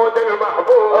محمود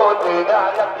المحبوب.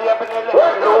 جينا لك يا ابن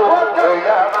الالوب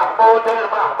الى محمود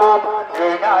المحبوب،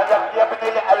 جينا لك يا ابن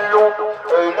الالوب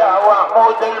الى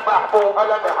محمود المحبوب.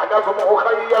 هلا نحن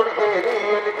بمخيم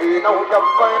جنين جينا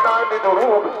وشقينا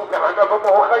لدروب، نحن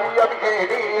بمخيم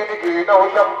جنين جينا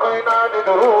وشقينا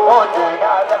لدروب.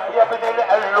 جينا لك يا ابن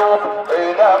الالوب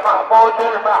الى محمود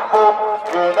المحبوب،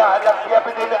 جينا لك يا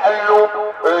ابن الالوب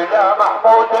الى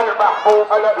محمود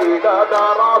المحبوب. هلا الى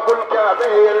نار ابو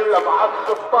الكامل لبعث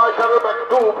 16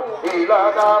 مكتوب،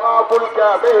 الى نار ابو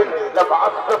الكامل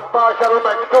لبعث 16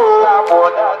 مكتوب. يا ابو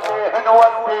نزيه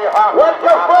نوديها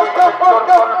وقف وقف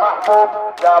وقف المحبوب،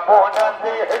 يا ابو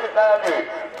نزيه الغالي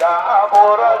يا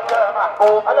ابو رجا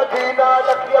محبوب. هلا جينا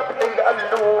لك يا ابن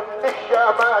الالوب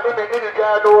الشمال من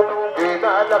الجنوب،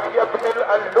 جينا لك يا ابن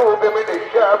الالوب من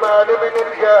الشمال من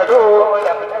الجنوب.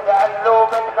 يا ابن الالوب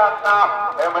نغنى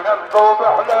من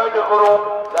الصبح للغروب،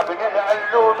 يا ابن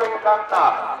الالوب نغنى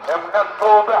من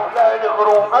الصبح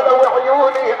للغروب. هلا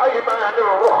وعيوني ايمان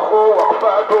الرخ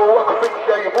وقفاته وقف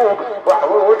الشيبوب،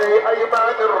 وعيوني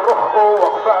ايمان الرخ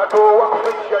وقفاته وقف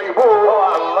الشيبوب.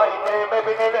 الله يديم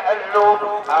ابن الالوب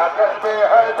قلبي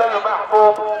هذا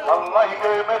المحبوب، الله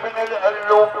يديم ابن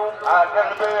الالوب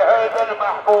قلبي هذا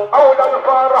المحبوب. اولى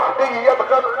الفرح دي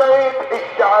اتغنيت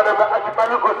الشعر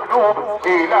باجمل اسلوب،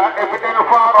 الى ابن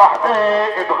الفرح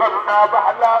دي اتغنى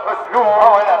باحلى اسلوب.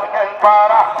 اولى ابن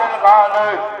الفرح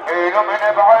الغالي إلو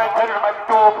من بعيد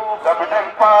المكتوب، ابن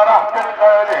الفرح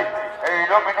الغالي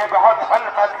إلو من بعد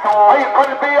المكتوب. اي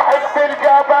قلبي يحب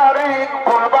الجبارين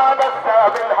كل بعد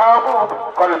الساب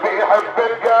الهابوب، قلبي يحب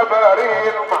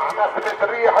الجبارين مع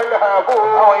نسمة ريح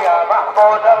الهابوب. يا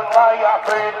محمود الله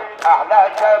يعطيك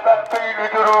احلى شباب في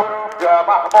الجروب، يا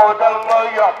محمود الله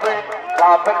يعطيك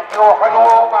صافي وحلو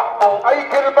ومحبوب. اي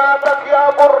كلماتك يا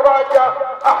ابو الرجا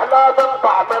احلى من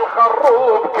طعم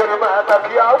الخروب،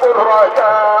 كلماتك يا ابو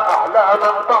الرجا احلى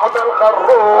من طعم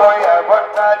الخروب. يا ابو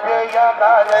الناجي يا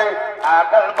غالي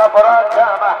عقل مبروك يا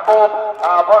محبوب،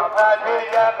 ابو الناجي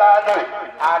يا غالي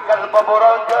عقل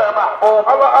مبروك يا محبوب.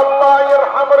 الله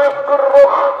يرحم رفق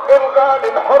الرخ الغالي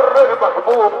الحر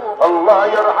المحبوب، الله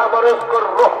يرحم رفق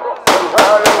الرخ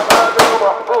الغالي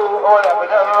المحبوب. ويا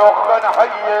ابن الرخ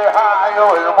نحييها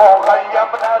عيون المخيم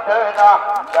نادينا،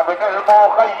 يا ابن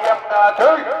المخيم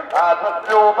نادي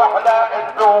اسلوب احلى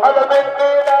اسلوب. انا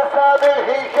مني لسان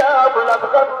الهشام لا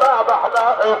تغنى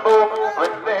باحلى اسلوب،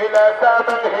 مني لسان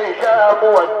الهشام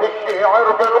ودي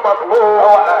الشعر بالمطلوب.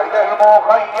 واهل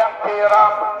المخيم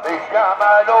كرام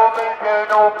بالشمال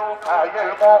وبالجنوب، اهل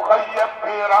المخيم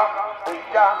كرام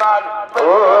بالشمال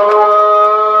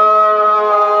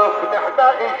نحن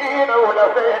اجينا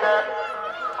ولفينا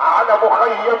على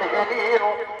مخيم جنين،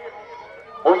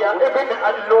 ويا ابن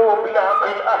الالوب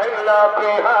لاقي الاهل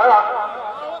لاقيها،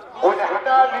 ونحن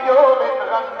اليوم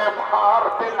نغني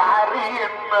بحارة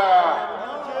العريم.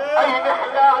 اي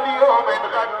نحن اليوم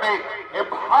نغني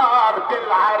بحارة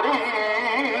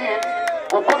العريس،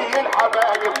 وكل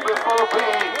الحبايب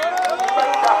بصوتي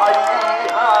بدي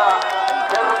احييها.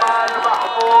 كرمال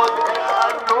محمود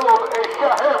الالوب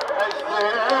الشهم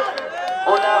الزين،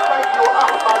 ولا خيو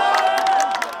احمد.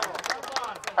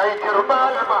 اي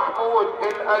كرمال محمود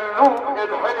الالوب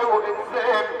الحلو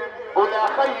الزين، ولا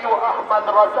خيو احمد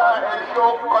رسائل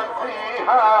شوقا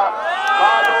فيها.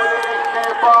 قالوا لي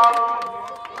الشيطان،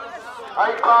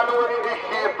 اي قالوا لي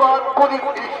الشيطان،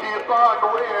 قلت الشيطان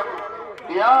وين؟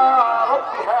 يا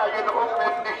رب هاي الام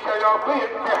من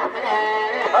الشياطين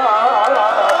تحميها.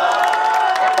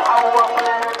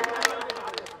 محوطين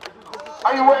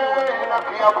اي وينك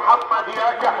يا محمد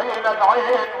يا جحيل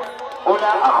العين،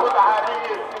 ولا اخذ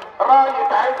عريس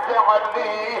راية عز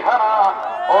عليها.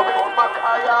 وباسمك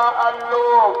يا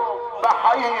الوب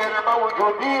بحيي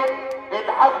الموجودين،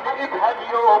 الحفل ابها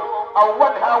اليوم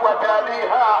اولها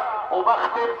وتاليها.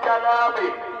 وبختم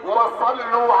كلامي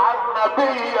وصلوا على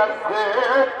النبي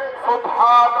الزين،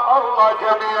 سبحان الله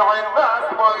جميع الناس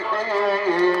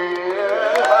ماشيين.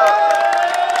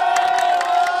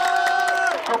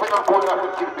 شو بدنا نقول له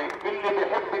الكلمة؟ اللي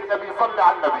بيحب النبي صلي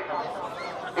على النبي.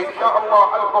 ان شاء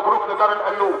الله الف مبروك لدار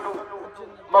الالوب،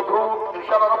 مبروك ان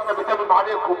شاء الله ربنا بيتمم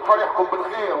عليكم فرحكم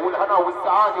بالخير والهنا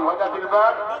والسعاده وهداة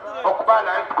البال. عقبال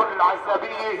عند كل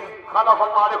العزابيه، خلف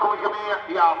الله عليكم الجميع،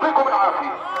 يعطيكم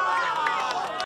العافيه.